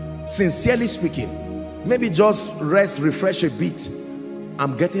home, sincerely speaking, maybe just rest, refresh a bit,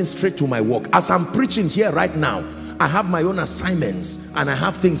 I'm getting straight to my work. As I'm preaching here right now, I have my own assignments and I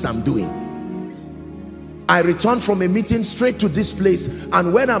have things I'm doing. I return from a meeting straight to this place,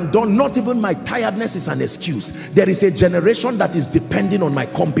 and when I'm done, not even my tiredness is an excuse. There is a generation that is depending on my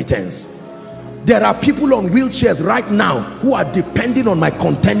competence. There are people on wheelchairs right now who are depending on my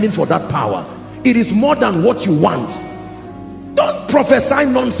contending for that power. It is more than what you want. Don't prophesy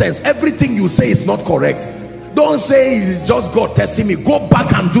nonsense. Everything you say is not correct. Don't say it's just God testing me. Go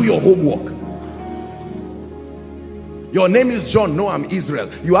back and do your homework. Your name is John. No, I'm Israel.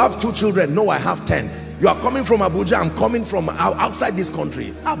 You have 2 children. No, I have 10. You are coming from Abuja. I'm coming from outside this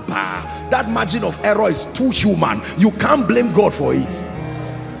country. Abba, that margin of error is too human. You can't blame God for it.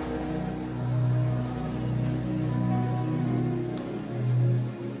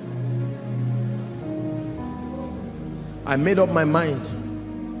 I made up my mind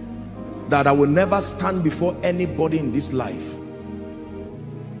that I will never stand before anybody in this life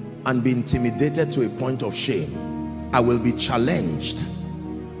and be intimidated to a point of shame. I will be challenged.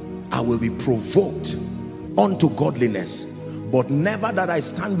 I will be provoked unto godliness. but never that I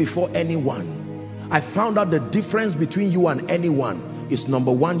stand before anyone. I found out the difference between you and anyone is,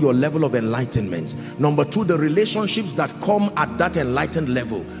 number one, your level of enlightenment. Number two, the relationships that come at that enlightened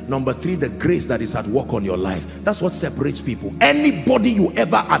level. Number three, the grace that is at work on your life. That's what separates people. Anybody you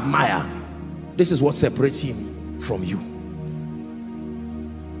ever admire, this is what separates him from you.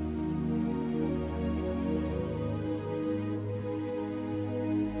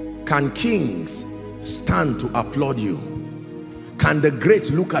 Can kings stand to applaud you? Can the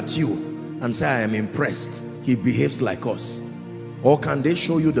great look at you and say, I am impressed, he behaves like us? Or can they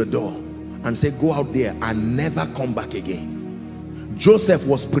show you the door and say, go out there and never come back again? Joseph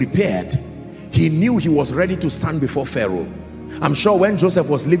was prepared. He knew he was ready to stand before Pharaoh. I'm sure when Joseph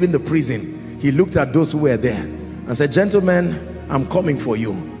was leaving the prison, he looked at those who were there and said, gentlemen, I'm coming for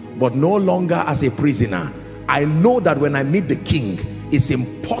you, but no longer as a prisoner. I know that when I meet the king, it's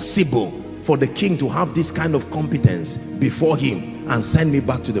impossible for the king to have this kind of competence before him and send me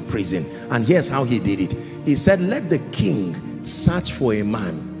back to the prison. And here's how he did it. He said, let the king search for a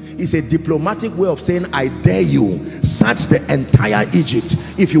man. It's a diplomatic way of saying, I dare you, search the entire Egypt.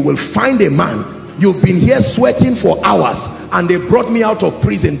 If you will find a man, you've been here sweating for hours and they brought me out of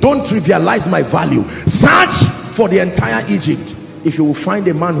prison. Don't trivialize my value. Search for the entire Egypt. If you will find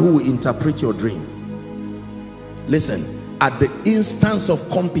a man who will interpret your dream. Listen, at the instance of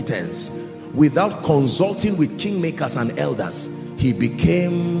competence, without consulting with kingmakers and elders, he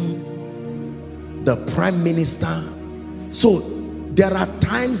became the prime minister. So there are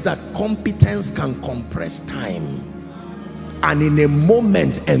times that competence can compress time and in a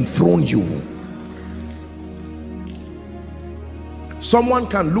moment enthrone you. Someone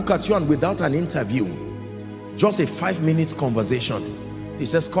can look at you and without an interview, just a 5 minutes conversation, he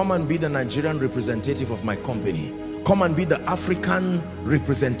says, come and be the Nigerian representative of my company. Come and be the African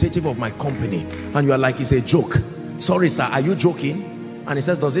representative of my company. And you are like, it's a joke. Sorry sir, are you joking? And he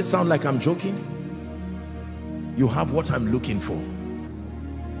says, does it sound like I'm joking? You have what I'm looking for.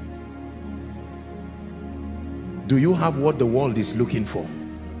 Do you have what the world is looking for?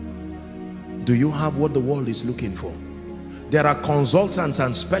 Do you have what the world is looking for? There are consultants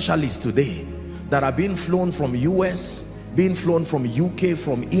and specialists today that are being flown from US, being flown from UK,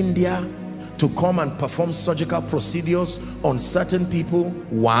 from India, to come and perform surgical procedures on certain people.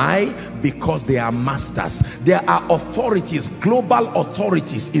 Why? Because they are masters. There are authorities, global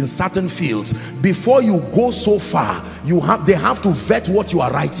authorities in certain fields. Before you go so far, they have to vet what you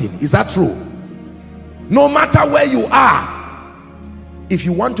are writing. Is that true? No matter where you are, if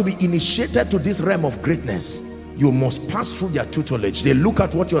you want to be initiated to this realm of greatness, you must pass through their tutelage. They look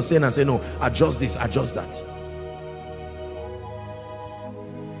at what you're saying and say, no, adjust this, adjust that.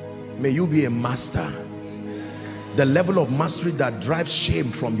 May you be a master. The level of mastery that drives shame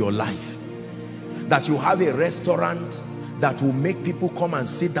from your life. That you have a restaurant that will make people come and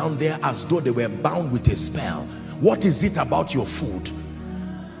sit down there as though they were bound with a spell. What is it about your food?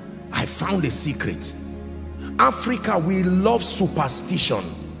 I found a secret. Africa, we love superstition.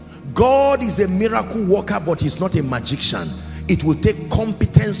 God is a miracle worker, but he's not a magician. It will take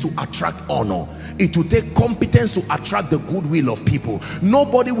competence to attract honor. It will take competence to attract the goodwill of people.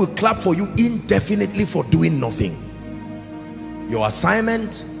 Nobody will clap for you indefinitely for doing nothing. Your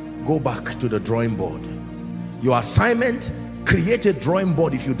assignment, go back to the drawing board. Your assignment, create a drawing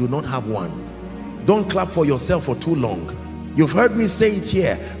board if you do not have one. Don't clap for yourself for too long. You've heard me say it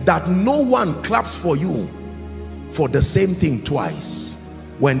here, that no one claps for you for the same thing twice.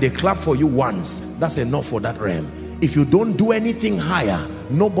 When they clap for you once, that's enough for that realm. If you don't do anything higher,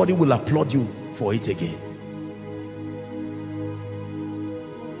 nobody will applaud you for it again.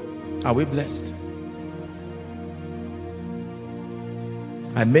 Are we blessed?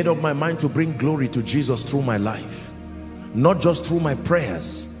 I made up my mind to bring glory to Jesus through my life. Not just through my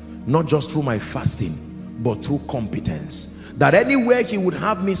prayers, not just through my fasting, but through competence. That anywhere he would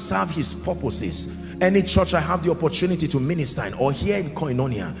have me serve his purposes, any church I have the opportunity to minister in, or here in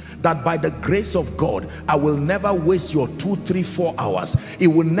Koinonia, that by the grace of God, I will never waste your 2, 3, 4 hours. It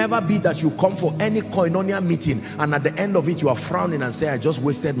will never be that you come for any Koinonia meeting and at the end of it you are frowning and say, I just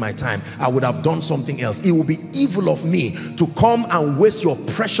wasted my time. I would have done something else. It will be evil of me to come and waste your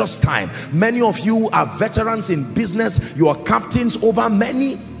precious time. Many of you are veterans in business. You are captains over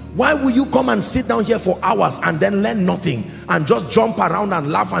many. Why will you come and sit down here for hours and then learn nothing and just jump around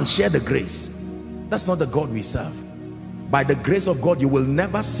and laugh and share the grace? That's not the God we serve. By the grace of God, you will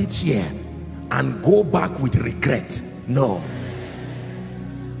never sit here and go back with regret. No.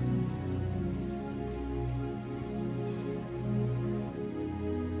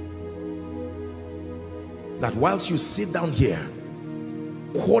 That whilst you sit down here,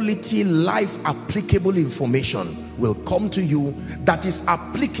 quality life applicable information will come to you that is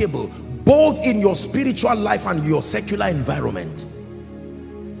applicable both in your spiritual life and your secular environment.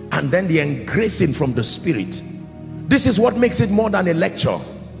 And then the engracing from the Spirit. This is what makes it more than a lecture.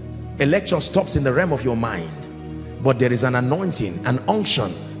 A lecture stops in the realm of your mind, but there is an anointing, an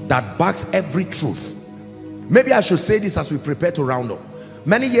unction that backs every truth. Maybe I should say this as we prepare to round up.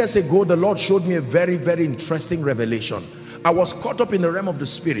 Many years ago, the Lord showed me a very, very interesting revelation. I was caught up in the realm of the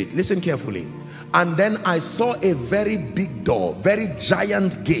Spirit. Listen carefully. And then I saw a very big door, very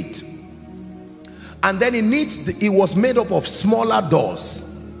giant gate. And then it was made up of smaller doors.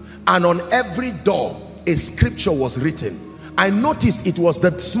 And on every door, a scripture was written. I noticed it was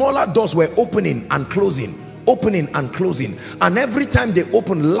the smaller doors were opening and closing, opening and closing. And every time they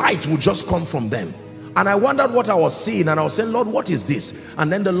open, light would just come from them. And I wondered what I was seeing, and I was saying, Lord, what is this?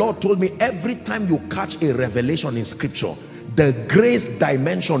 And then the Lord told me, every time you catch a revelation in scripture, the grace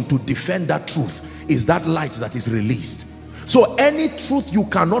dimension to defend that truth is that light that is released. So any truth you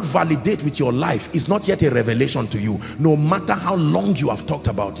cannot validate with your life is not yet a revelation to you, no matter how long you have talked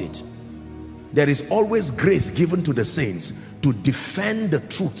about it. There is always grace given to the saints to defend the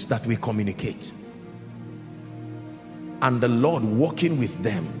truths that we communicate. And the Lord working with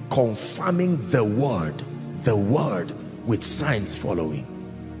them, confirming the word with signs following.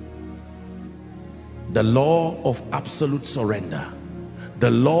 The law of absolute surrender,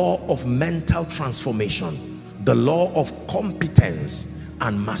 the law of mental transformation, the law of competence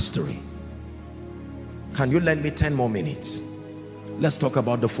and mastery. Can you lend me 10 more minutes? Let's talk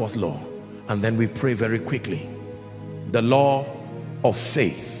about the fourth law, and then we pray very quickly. The law of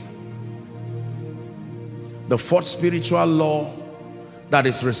faith. The fourth spiritual law that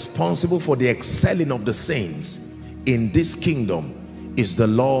is responsible for the excelling of the saints in this kingdom is the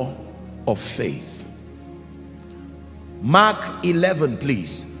law of faith. Mark 11,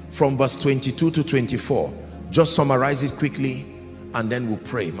 please, from verse 22 to 24. Just summarize it quickly and then we'll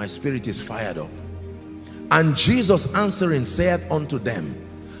pray. My spirit is fired up. And Jesus answering saith unto them,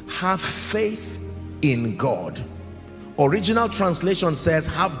 have faith in God. Original translation says,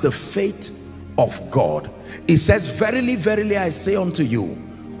 have the faith of God. It says, verily, verily, I say unto you,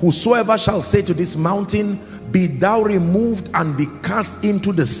 whosoever shall say to this mountain, be thou removed and be cast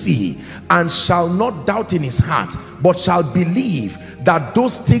into the sea, and shall not doubt in his heart, but shall believe that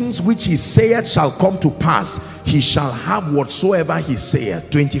those things which he saith shall come to pass, he shall have whatsoever he saith.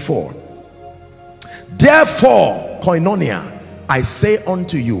 24. Therefore, koinonia, I say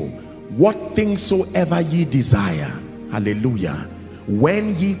unto you, what things soever ye desire, hallelujah,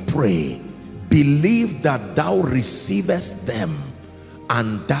 when ye pray, believe that thou receivest them,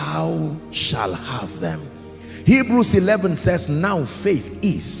 and thou shalt have them. Hebrews 11 says, now faith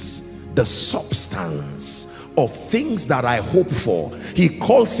is the substance of things that I hope for. He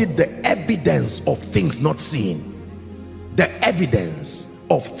calls it the evidence of things not seen. The evidence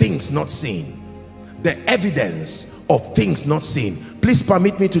of things not seen. The evidence of things not seen. Please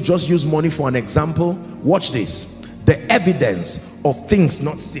permit me to just use money for an example. Watch this. The evidence of things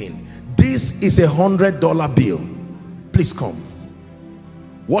not seen. This is $100 bill. Please come.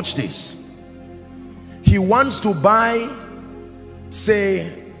 Watch this. He wants to buy,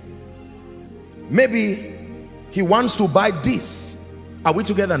 say, maybe he wants to buy this. Are we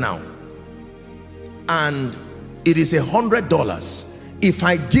together now? And it is $100. If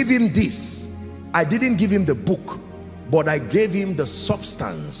I give him this, I didn't give him the book, but I gave him the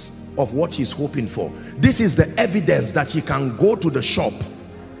substance of what he's hoping for. This is the evidence that he can go to the shop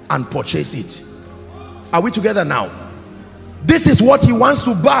and purchase it. Are we together now? This is what he wants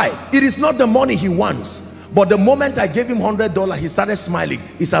to buy. It is not the money he wants. But the moment I gave him $100, he started smiling.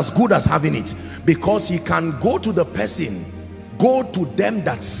 It's as good as having it, because he can go to the person, go to them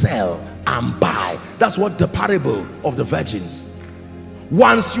that sell and buy. That's what the parable of the virgins.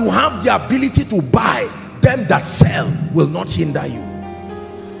 Once you have the ability to buy, them that sell will not hinder you.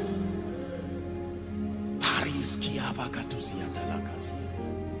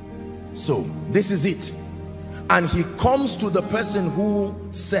 So this is it. And he comes to the person who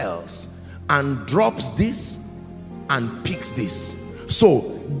sells and drops this and picks this.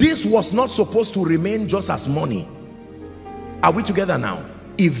 So this was not supposed to remain just as money. Are we together now?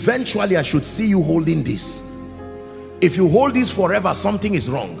 Eventually I should see you holding this. If you hold this forever, something is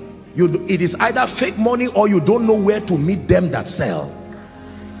wrong. It is either fake money or you don't know where to meet them that sell.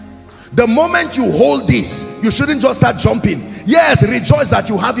 The moment you hold this, you shouldn't just start jumping. Yes, rejoice that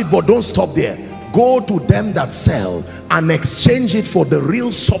you have it, but don't stop there. Go to them that sell and exchange it for the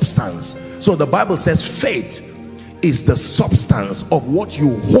real substance. So the Bible says faith is the substance of what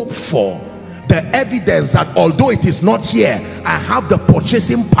you hope for, the evidence that although it is not here, I have the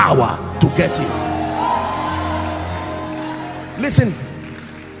purchasing power to get it. Listen,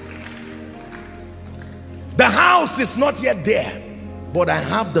 the house is not yet there, but I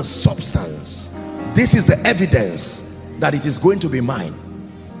have the substance. This is the evidence that it is going to be mine.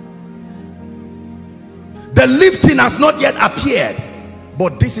 The lifting has not yet appeared,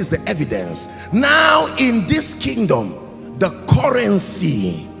 but this is the evidence. Now in this kingdom, the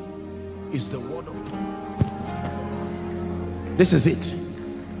currency is the word of God. This is it.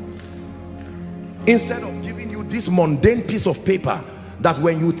 Instead of giving you this mundane piece of paper that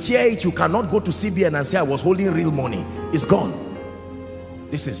when you tear it, you cannot go to CBN and say, I was holding real money. It's gone.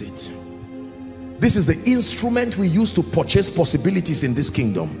 This is it. This is the instrument we use to purchase possibilities in this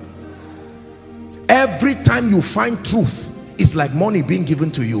kingdom. Every time you find truth, it's like money being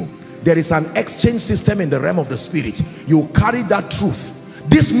given to you. There is an exchange system in the realm of the spirit. You carry that truth.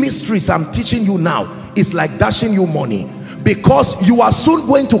 These mysteries I'm teaching you now is like dashing you money, because you are soon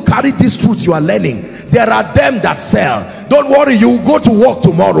going to carry these truths you are learning. There are them that sell. Don't worry, you will go to work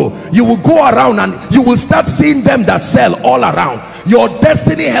tomorrow. You will go around and you will start seeing them that sell all around. Your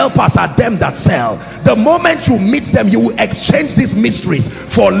destiny helpers are them that sell. The moment you meet them, you will exchange these mysteries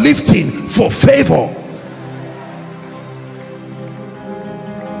for lifting, for favor.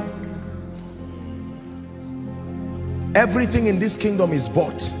 Everything in this kingdom is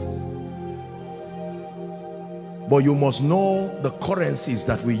bought, but you must know the currencies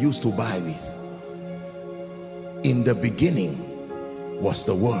that we used to buy with. In the beginning was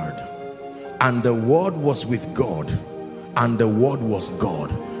the Word, and the Word was with God, and the Word was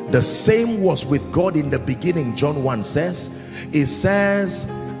God. The same was with God in the beginning. John 1 says, it says,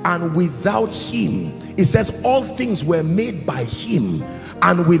 and without him, it says all things were made by him,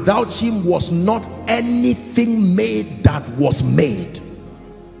 and without him was not anything made that was made.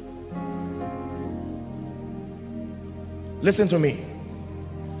 Listen to me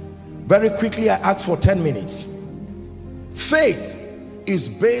very quickly. I ask for 10 minutes. Faith is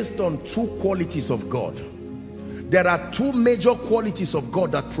based on two qualities of God. There are two major qualities of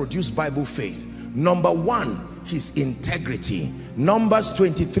God that produce Bible faith. Number one, his integrity. Numbers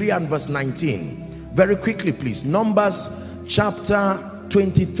 23 and verse 19. Very quickly, please. Numbers chapter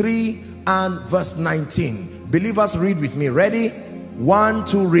 23 and verse 19. Believers, read with me. Ready? 1,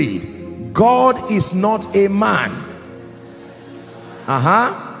 2, read. God is not a man,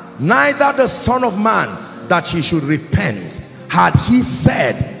 neither the son of man, that he should repent. Had he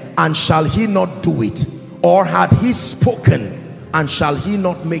said, and shall he not do it? Or had he spoken, and shall he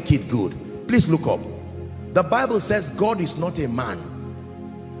not make it good? Please look up. The Bible says God is not a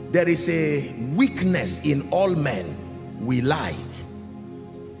man. There is a weakness in all men. We lie.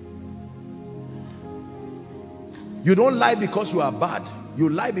 You don't lie because you are bad. You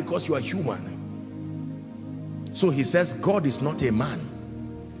lie because you are human. So he says God is not a man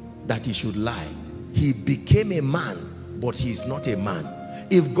that he should lie. He became a man, but he is not a man.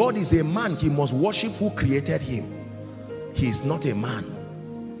 If God is a man, he must worship who created him. He is not a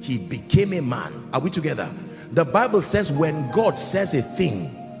man. He became a man. Are we together? The Bible says when God says a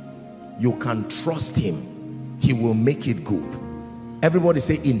thing, you can trust him. He will make it good. Everybody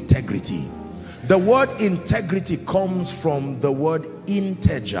say integrity. The word integrity comes from the word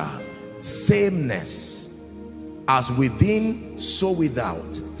integer, sameness. As within, so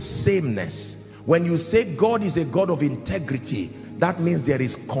without. Sameness. When you say God is a God of integrity, that means there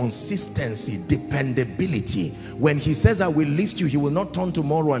is consistency, dependability. When he says I will lift you, he will not turn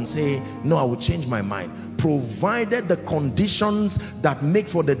tomorrow and say no, I will change my mind. Provided the conditions that make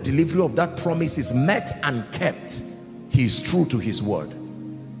for the delivery of that promise is met and kept, he is true to his word.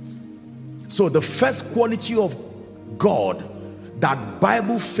 So the first quality of God that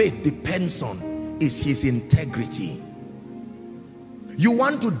Bible faith depends on is his integrity. You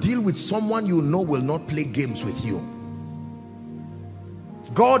want to deal with someone you know will not play games with you.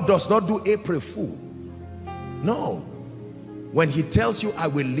 God does not do April Fool. No. When he tells you I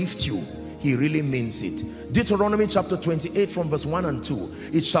will lift you, he really means it. Deuteronomy chapter 28 from verse 1 and 2.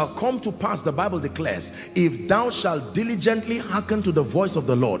 It shall come to pass, the Bible declares, if thou shalt diligently hearken to the voice of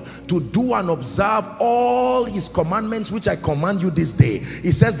the Lord, to do and observe all his commandments which I command you this day.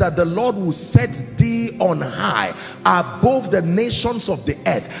 It says that the Lord will set thee on high above the nations of the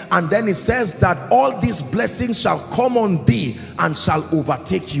earth. And then it says that all these blessings shall come on thee and shall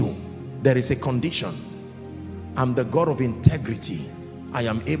overtake you. There is a condition. I'm the God of integrity. I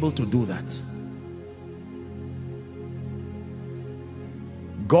am able to do that.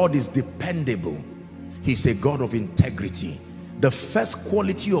 God is dependable. He's a God of integrity. The first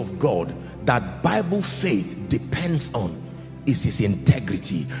quality of God that Bible faith depends on is his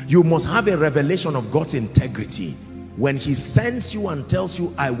integrity. You must have a revelation of God's integrity. When he sends you and tells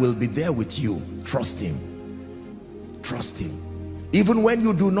you I will be there with you, trust him. Trust him. Even when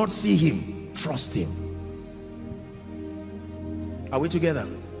you do not see him, trust him. Are we together?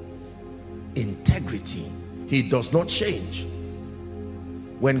 Integrity. He does not change.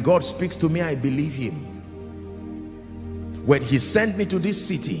 When God speaks to me, I believe him. When he sent me to this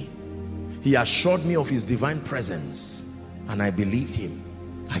city, he assured me of his divine presence, and I believed him.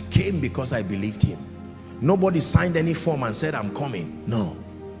 I came because I believed him. Nobody signed any form and said, I'm coming. No.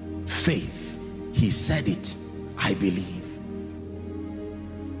 Faith. He said it. I believe.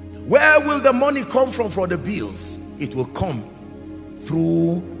 Where will the money come from for the bills? It will come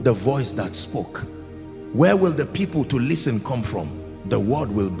through the voice that spoke. Where will the people to listen come from? The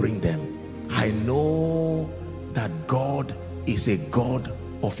word will bring them. I know that God is a God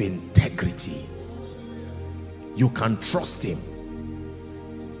of integrity. You can trust him.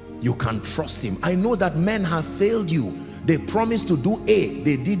 You can trust him. I know that men have failed you. They promised to do A,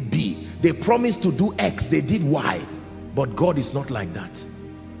 they did B. They promised to do X, they did Y. But God is not like that.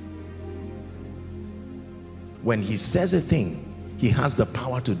 When he says a thing, he has the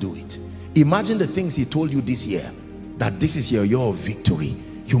power to do it. Imagine the things he told you this year, that this is your year of victory.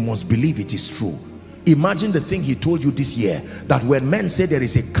 You must believe it is true. Imagine the thing he told you this year, that when men say there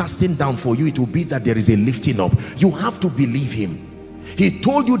is a casting down for you, it will be that there is a lifting up. You have to believe him. He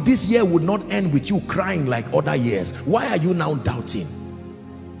told you this year would not end with you crying like other years. Why are you now doubting?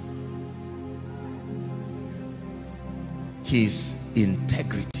 His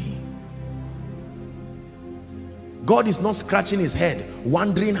integrity. God is not scratching his head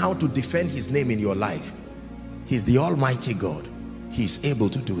wondering how to defend his name in your life. He's the Almighty God. He's able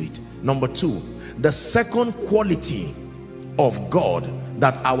to do it. Number two, the second quality of God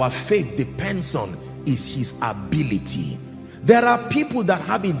that our faith depends on is his ability. There are people that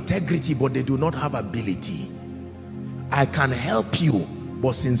have integrity, but they do not have ability. I can help you,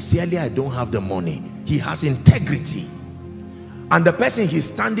 but sincerely I don't have the money. He has integrity. And the person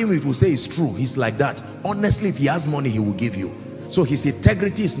he's standing with will say it's true. He's like that. Honestly, if he has money, he will give you. So his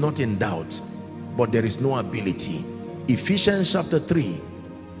integrity is not in doubt, but there is no ability. Ephesians chapter 3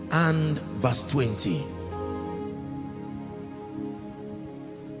 and verse 20.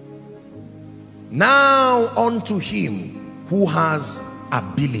 Now unto him who has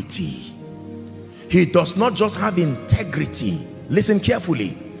ability. He does not just have integrity. Listen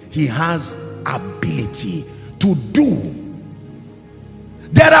carefully. He has ability to do.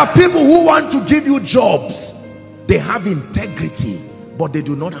 There are people who want to give you jobs. They have integrity, but they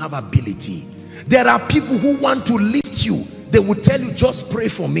do not have ability. There are people who want to lift you. They will tell you, just pray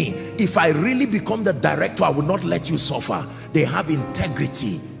for me. If I really become the director, I will not let you suffer. They have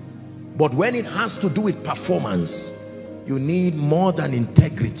integrity. But when it has to do with performance, you need more than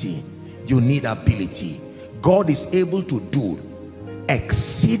integrity. You need ability. God is able to do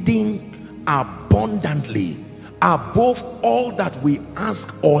exceeding abundantly above all that we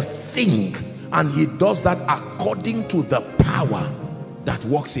ask or think, and he does that according to the power that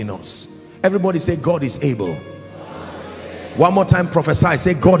works in us. Everybody say, God is able. One more time, prophesy.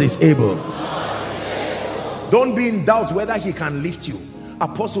 Say, God is able. Don't be in doubt whether he can lift you.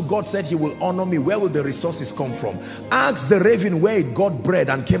 Apostle, God said he will honor me. Where will the resources come from? Ask the raven where it got bread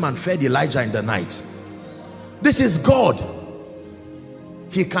and came and fed Elijah in the night. This is God.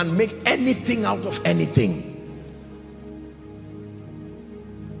 He can make anything out of anything.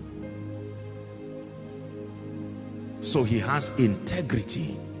 So he has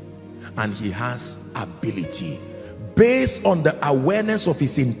integrity and he has ability. Based on the awareness of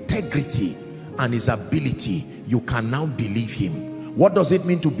his integrity and his ability, you can now believe him. What does it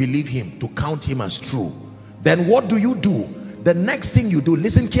mean to believe him? To count him as true. Then what do you do? The next thing you do,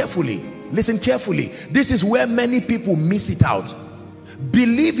 listen carefully. Listen carefully. This is where many people miss it out.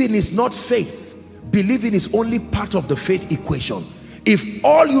 Believing is not faith. Believing is only part of the faith equation. If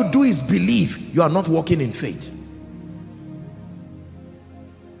all you do is believe, you are not walking in faith.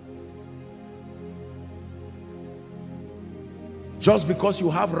 Just because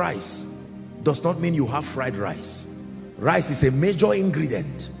you have rice does not mean you have fried rice. Rice is a major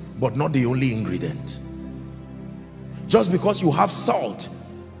ingredient, but not the only ingredient. Just because you have salt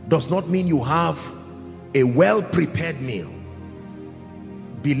does not mean you have a well-prepared meal.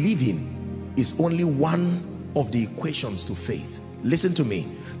 Believing is only one of the equations to faith. Listen to me.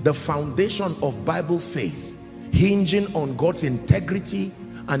 The foundation of Bible faith, hinging on God's integrity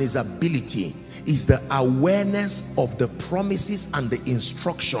and his ability, is the awareness of the promises and the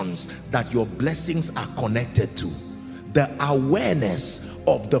instructions that your blessings are connected to. The awareness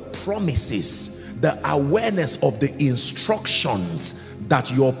of the promises, the awareness of the instructions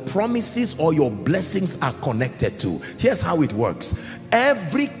that your promises or your blessings are connected to. Here's how it works.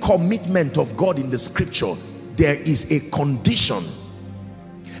 Every commitment of God in the scripture, there is a condition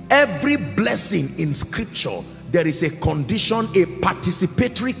Every blessing in scripture, there is a condition, a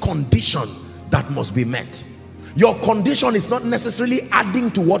participatory condition that must be met. Your condition is not necessarily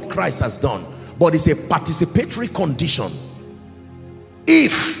adding to what Christ has done, but it's a participatory condition.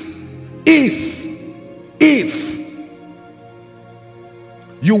 If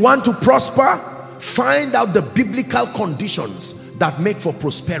you want to prosper, find out the biblical conditions that make for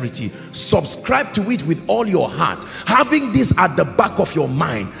prosperity. Subscribe to it with all your heart, having this at the back of your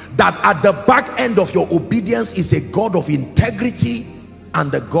mind, that at the back end of your obedience is a God of integrity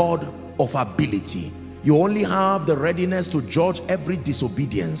and the God of ability. You only have the readiness to judge every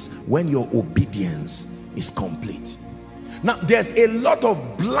disobedience when your obedience is complete. Now, there's a lot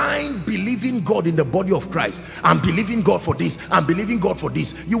of blind believing God in the body of Christ. I'm believing God for this, I'm believing God for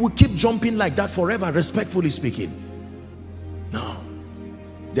this. You will keep jumping like that forever, respectfully speaking. No,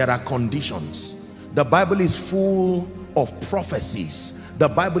 there are conditions. The Bible is full of prophecies. The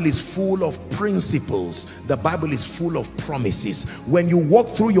Bible is full of principles. The Bible is full of promises. When you walk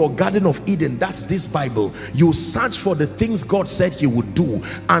through your Garden of Eden, that's this Bible. You search for the things God said he would do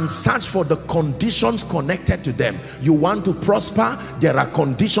and search for the conditions connected to them. You want to prosper, there are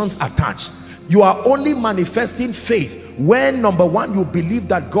conditions attached. You are only manifesting faith when, number one, you believe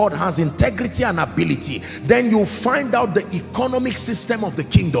that God has integrity and ability. Then you find out the economic system of the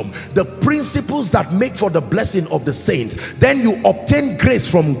kingdom, the principles that make for the blessing of the saints. Then you obtain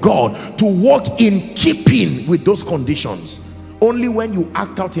grace from God to walk in keeping with those conditions. Only when you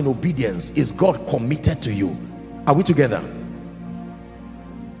act out in obedience is God committed to you. Are we together?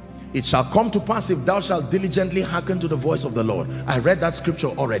 It shall come to pass, if thou shalt diligently hearken to the voice of the Lord. I read that scripture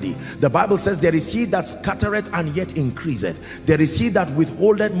already. The Bible says, there is he that scattereth and yet increaseth. There is he that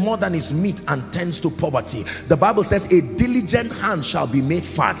withholdeth more than is meet and tends to poverty. The Bible says, a diligent hand shall be made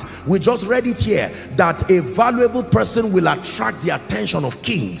fat. We just read it here, that a valuable person will attract the attention of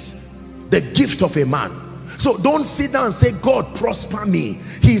kings. The gift of a man. So don't sit down and say, God, prosper me.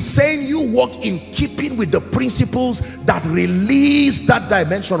 He's saying you walk in keeping with the principles that release that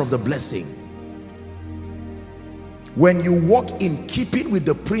dimension of the blessing. When you walk in keeping with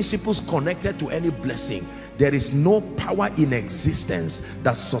the principles connected to any blessing, there is no power in existence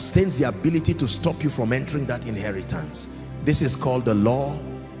that sustains the ability to stop you from entering that inheritance. This is called the law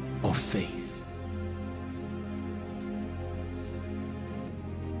of faith.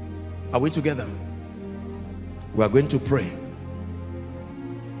 Are we together? We are going to pray.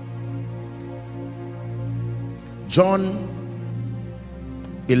 John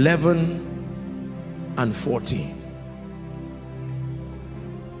 11 and 40.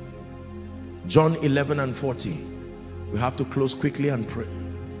 John 11 and 40. We have to close quickly and pray.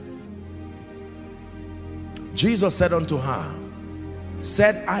 Jesus said unto her,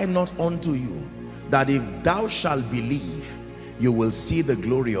 said I not unto you that if thou shalt believe, you will see the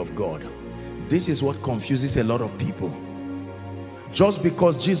glory of God? This is what confuses a lot of people. Just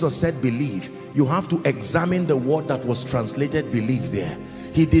because Jesus said believe, you have to examine the word that was translated believe there.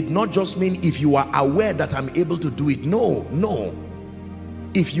 He did not just mean if you are aware that I'm able to do it. No, no.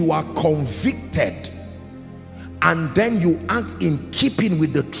 If you are convicted and then you act in keeping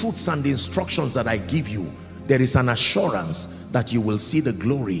with the truths and the instructions that I give you, there is an assurance that you will see the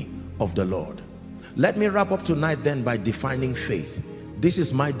glory of the Lord. Let me wrap up tonight then by defining faith. This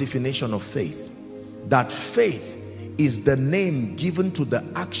is my definition of faith. That faith is the name given to the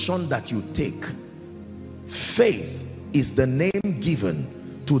action that you take. Faith is the name given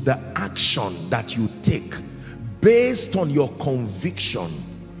to the action that you take based on your conviction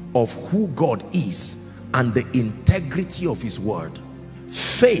of who God is and the integrity of his word.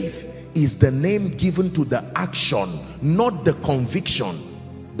 Faith is the name given to the action, not the conviction.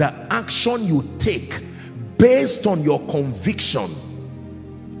 The action you take based on your conviction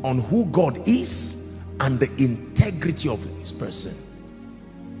on who God is and the integrity of his person.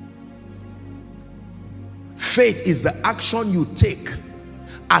 Faith is the action you take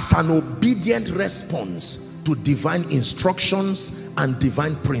as an obedient response to divine instructions and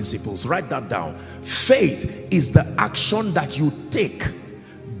divine principles. Write that down. Faith is the action that you take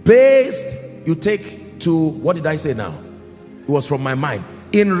to, what did I say now? It was from my mind.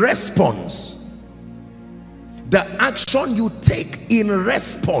 In response. The action you take in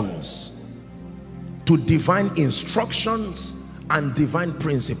response to divine instructions and divine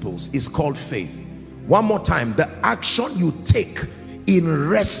principles is called faith. One more time. The action you take in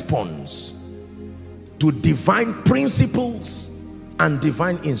response to divine principles and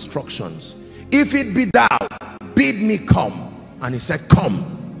divine instructions. If it be thou, bid me come. And he said,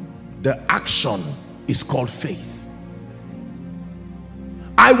 come. The action is called faith.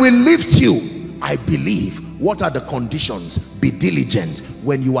 I will lift you. I believe. What are the conditions? Be diligent.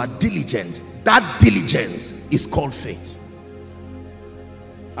 When you are diligent, that diligence is called faith.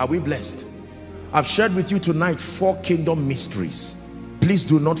 Are we blessed? I've shared with you tonight 4 kingdom mysteries. Please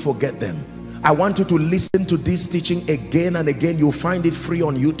do not forget them. I want you to listen to this teaching again and again. You'll find it free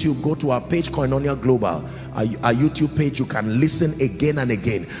on YouTube. Go to our page, Koinonia Global, our YouTube page. You can listen again and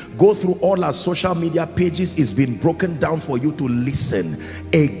again. Go through all our social media pages. It's been broken down for you to listen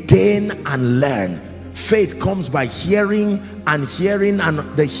again and learn. Faith comes by hearing, and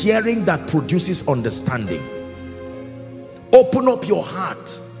the hearing that produces understanding. Open up your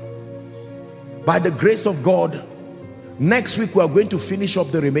heart. By the grace of God, next week we are going to finish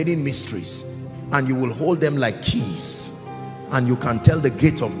up the remaining mysteries, and you will hold them like keys, and you can tell the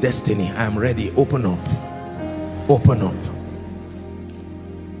gate of destiny, I am ready. Open up, open up,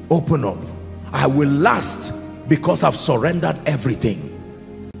 open up. I will last because I've surrendered everything.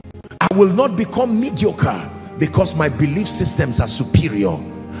 I will not become mediocre because my belief systems are superior.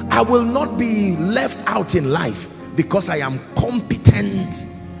 I will not be left out in life because I am competent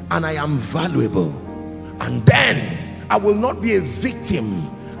and I am valuable. And then I will not be a victim.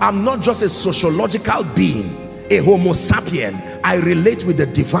 I'm not just a sociological being, a homo sapien. I relate with the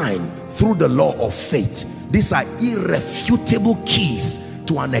divine through the law of faith. These are irrefutable keys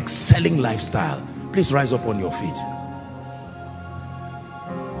to an excelling lifestyle. Please rise up on your feet.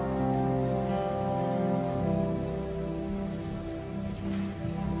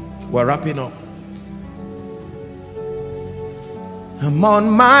 We're wrapping up. I'm on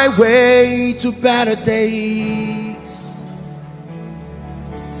my way to better days.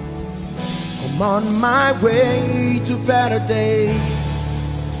 I'm on my way to better days.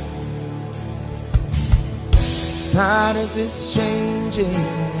 Status is changing.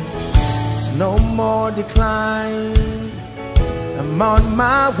 There's no more decline. I'm on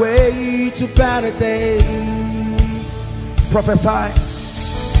my way to better days. Prophesy.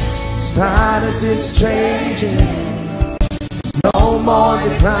 Status is changing. No more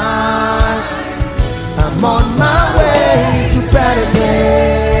decline. I'm on my way to better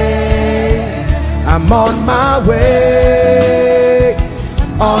days. I'm on my way.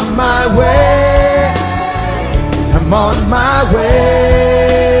 On my way. I'm on my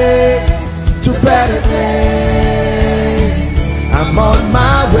way to better days. I'm on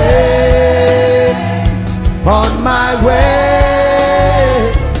my way. On my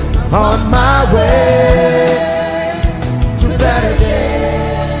way. On my way.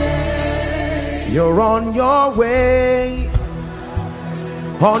 You're on your way,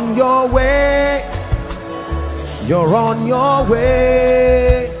 on your way, you're on your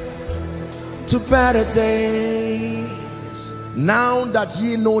way to better days. Now that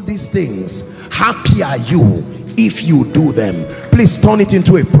ye know these things, happy are you if you do them. Please turn it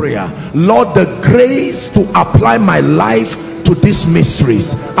into a prayer. Lord, the grace to apply my life to these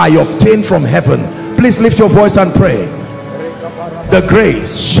mysteries I obtain from heaven. Please lift your voice and pray. The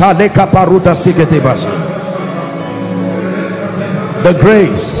grace, the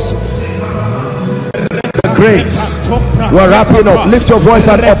grace, the grace. We're wrapping up. Lift your voice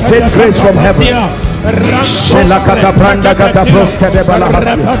and obtain grace from heaven.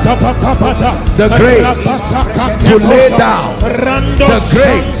 The grace to lay down, the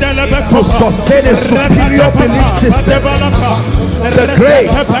grace to sustain a superior belief system, the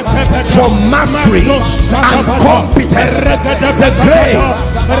grace for mastery and competence, the grace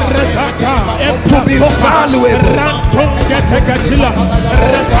to be valuable,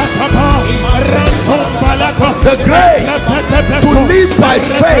 the grace to live by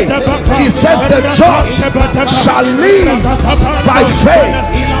faith. He says the just shall live by faith.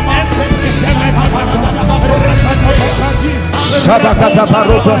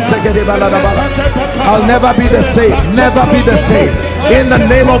 I'll never be the same, never be the same. In the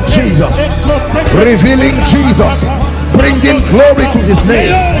name of Jesus, revealing Jesus, bringing glory to his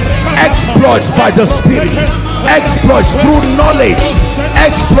name. Exploits by the Spirit, exploits through knowledge,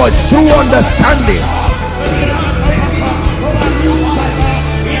 exploits through understanding.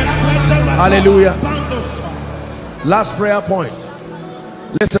 Hallelujah. Last prayer point.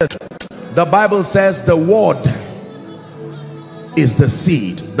 Listen, the Bible says the word is the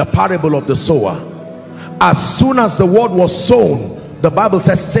seed, the parable of the sower. As soon as the word was sown, the Bible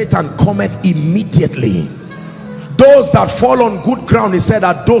says Satan cometh immediately. Those that fall on good ground, he said,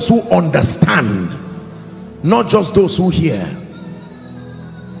 are those who understand, not just those who hear.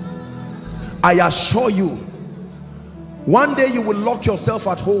 I assure you, one day you will lock yourself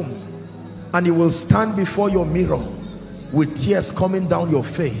at home and you will stand before your mirror with tears coming down your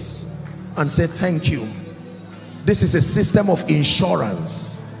face and say, thank you. This is a system of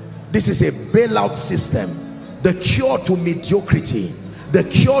insurance. This is a bailout system. The cure to mediocrity, the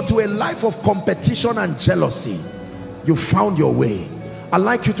cure to a life of competition and jealousy. You found your way. I'd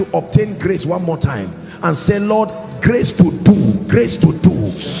like you to obtain grace one more time and say, Lord, grace to do, grace to do.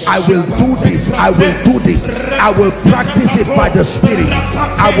 I will do this, I will do this. I will practice it by the Spirit.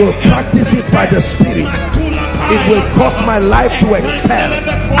 I will practice it by the Spirit. It will cause my life to excel.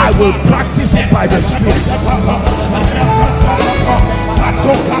 I will practice it by the Spirit.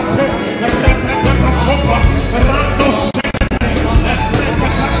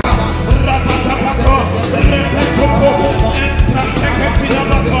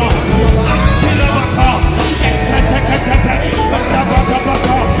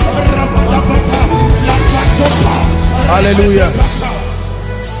 Hallelujah.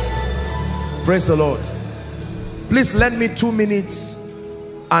 Praise the Lord. Please lend me 2 minutes,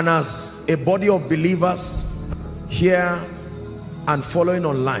 and as a body of believers here and following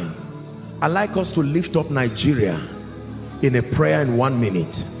online, I'd like us to lift up Nigeria in a prayer in 1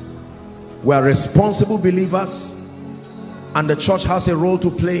 minute. We are responsible believers, and the church has a role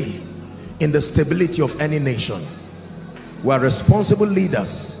to play in the stability of any nation. We are responsible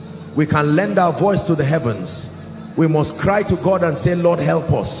leaders. We can lend our voice to the heavens. We must cry to God and say, Lord,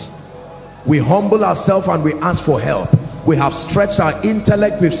 help us. We humble ourselves and we ask for help. We have stretched our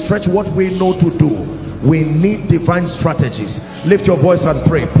intellect, we've stretched what we know to do. We need divine strategies. Lift your voice and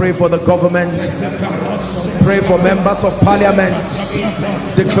pray. Pray for the government. Pray for members of parliament.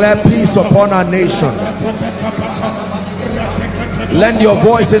 Declare peace upon our nation. Lend your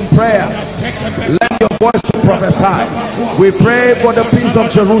voice in prayer. Lend your voice to prophesy. We pray for the peace of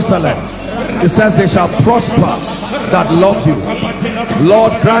Jerusalem. It says they shall prosper that love you.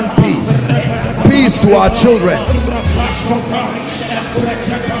 Lord, grant peace. Peace to our children.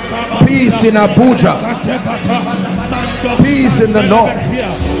 Peace in Abuja. Peace in the north.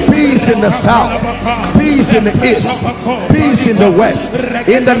 Peace in the south. Peace in the east. Peace in the west.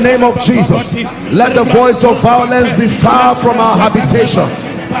 In the name of Jesus, let the voice of violence be far from our habitation.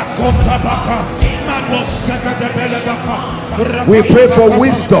 We pray for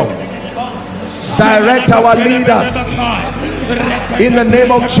wisdom. Direct our leaders in the name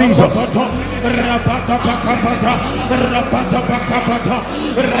of Jesus.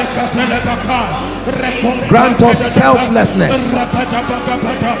 Grant us selflessness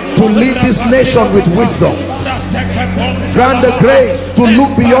to lead this nation with wisdom. Grant the grace to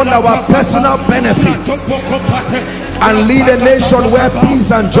look beyond our personal benefits and lead a nation where peace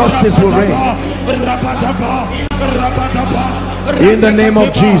and justice will reign. In the name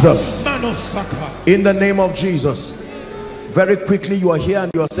of Jesus. In the name of Jesus. Very quickly, you are here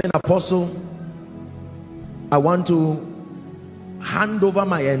and you are saying, Apostle, I want to hand over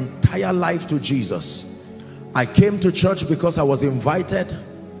my entire life to Jesus. I came to church because I was invited.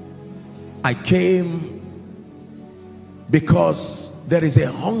 I came because there is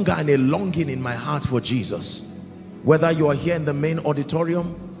a hunger and a longing in my heart for Jesus. Whether you are here in the main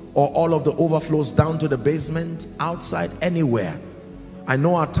auditorium or all of the overflows down to the basement, outside, anywhere. I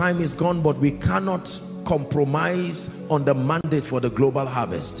know our time is gone, but we cannot compromise on the mandate for the global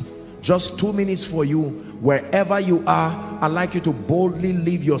harvest. Just 2 minutes for you. Wherever you are, I'd like you to boldly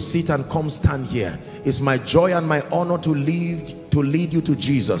leave your seat and come stand here. It's my joy and my honor to lead you to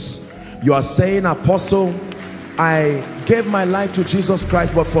Jesus. You are saying, Apostle, I gave my life to Jesus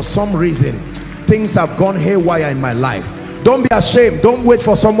Christ, but for some reason things have gone haywire in my life. Don't be ashamed. Don't wait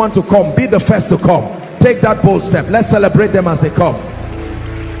for someone to come. Be the first to come. Take that bold step. Let's celebrate them as they come.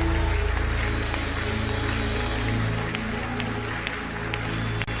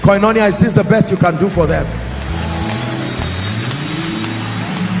 Koinonia, is this the best you can do for them?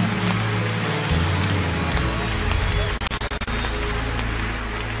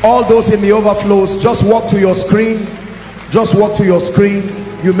 All those in the overflows, just walk to your screen. Just walk to your screen.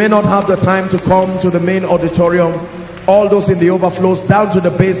 You may not have the time to come to the main auditorium. All those in the overflows, down to the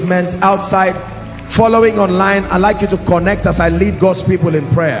basement, outside, following online, I'd like you to connect as I lead God's people in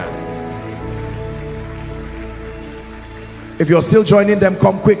prayer. If you're still joining them,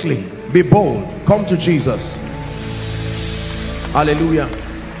 come quickly. Be bold. Come to Jesus. Hallelujah.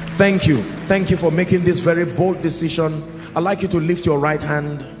 Thank you. Thank you for making this very bold decision. I'd like you to lift your right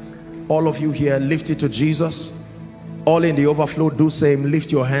hand. All of you here, lift it to Jesus. All in the overflow, do same.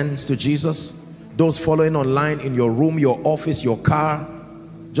 Lift your hands to Jesus. Those following online, in your room, your office, your car,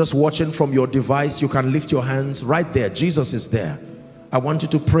 just watching from your device, you can lift your hands right there. Jesus is there. I want you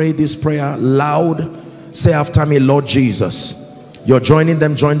to pray this prayer loud. Say after me, Lord Jesus. You're joining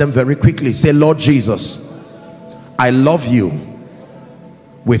them, join them very quickly. Say, Lord Jesus, I love you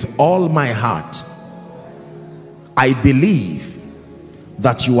with all my heart. I believe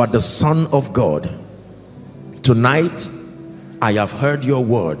that you are the Son of God. Tonight, I have heard your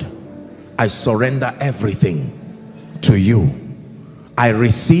word. I surrender everything to you. I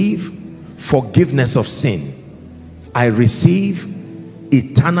receive forgiveness of sin. I receive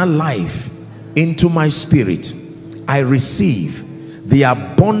eternal life into my spirit. I receive the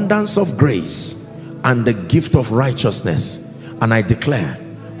abundance of grace and the gift of righteousness. And I declare,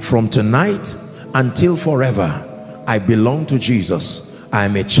 from tonight until forever, I belong to Jesus. I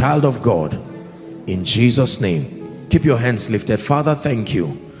am a child of God. In Jesus' name, keep your hands lifted. Father, thank you.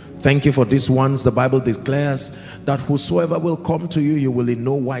 Thank you for these ones. The Bible declares that whosoever will come to you, you will in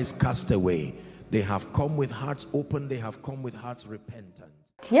no wise cast away. They have come with hearts open. They have come with hearts repentant.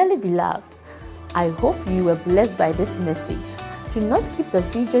 Dearly beloved, I hope you were blessed by this message. Do not keep the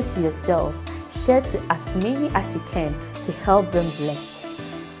video to yourself. Share to as many as you can to help them bless.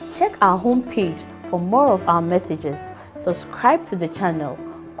 Check our homepage for more of our messages. Subscribe to the channel,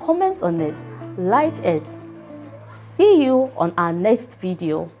 comment on it, like it. See you on our next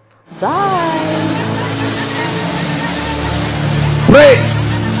video. Bye. Pray,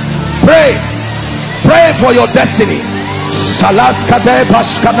 pray, pray for your destiny. Salaskade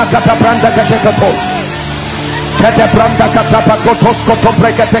bashkana kata branda katekatos. Kete branda kata pakotos koto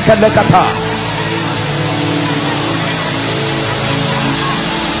brekete lekata.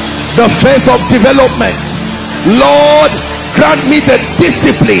 The phase of development. Lord, grant me the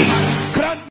discipline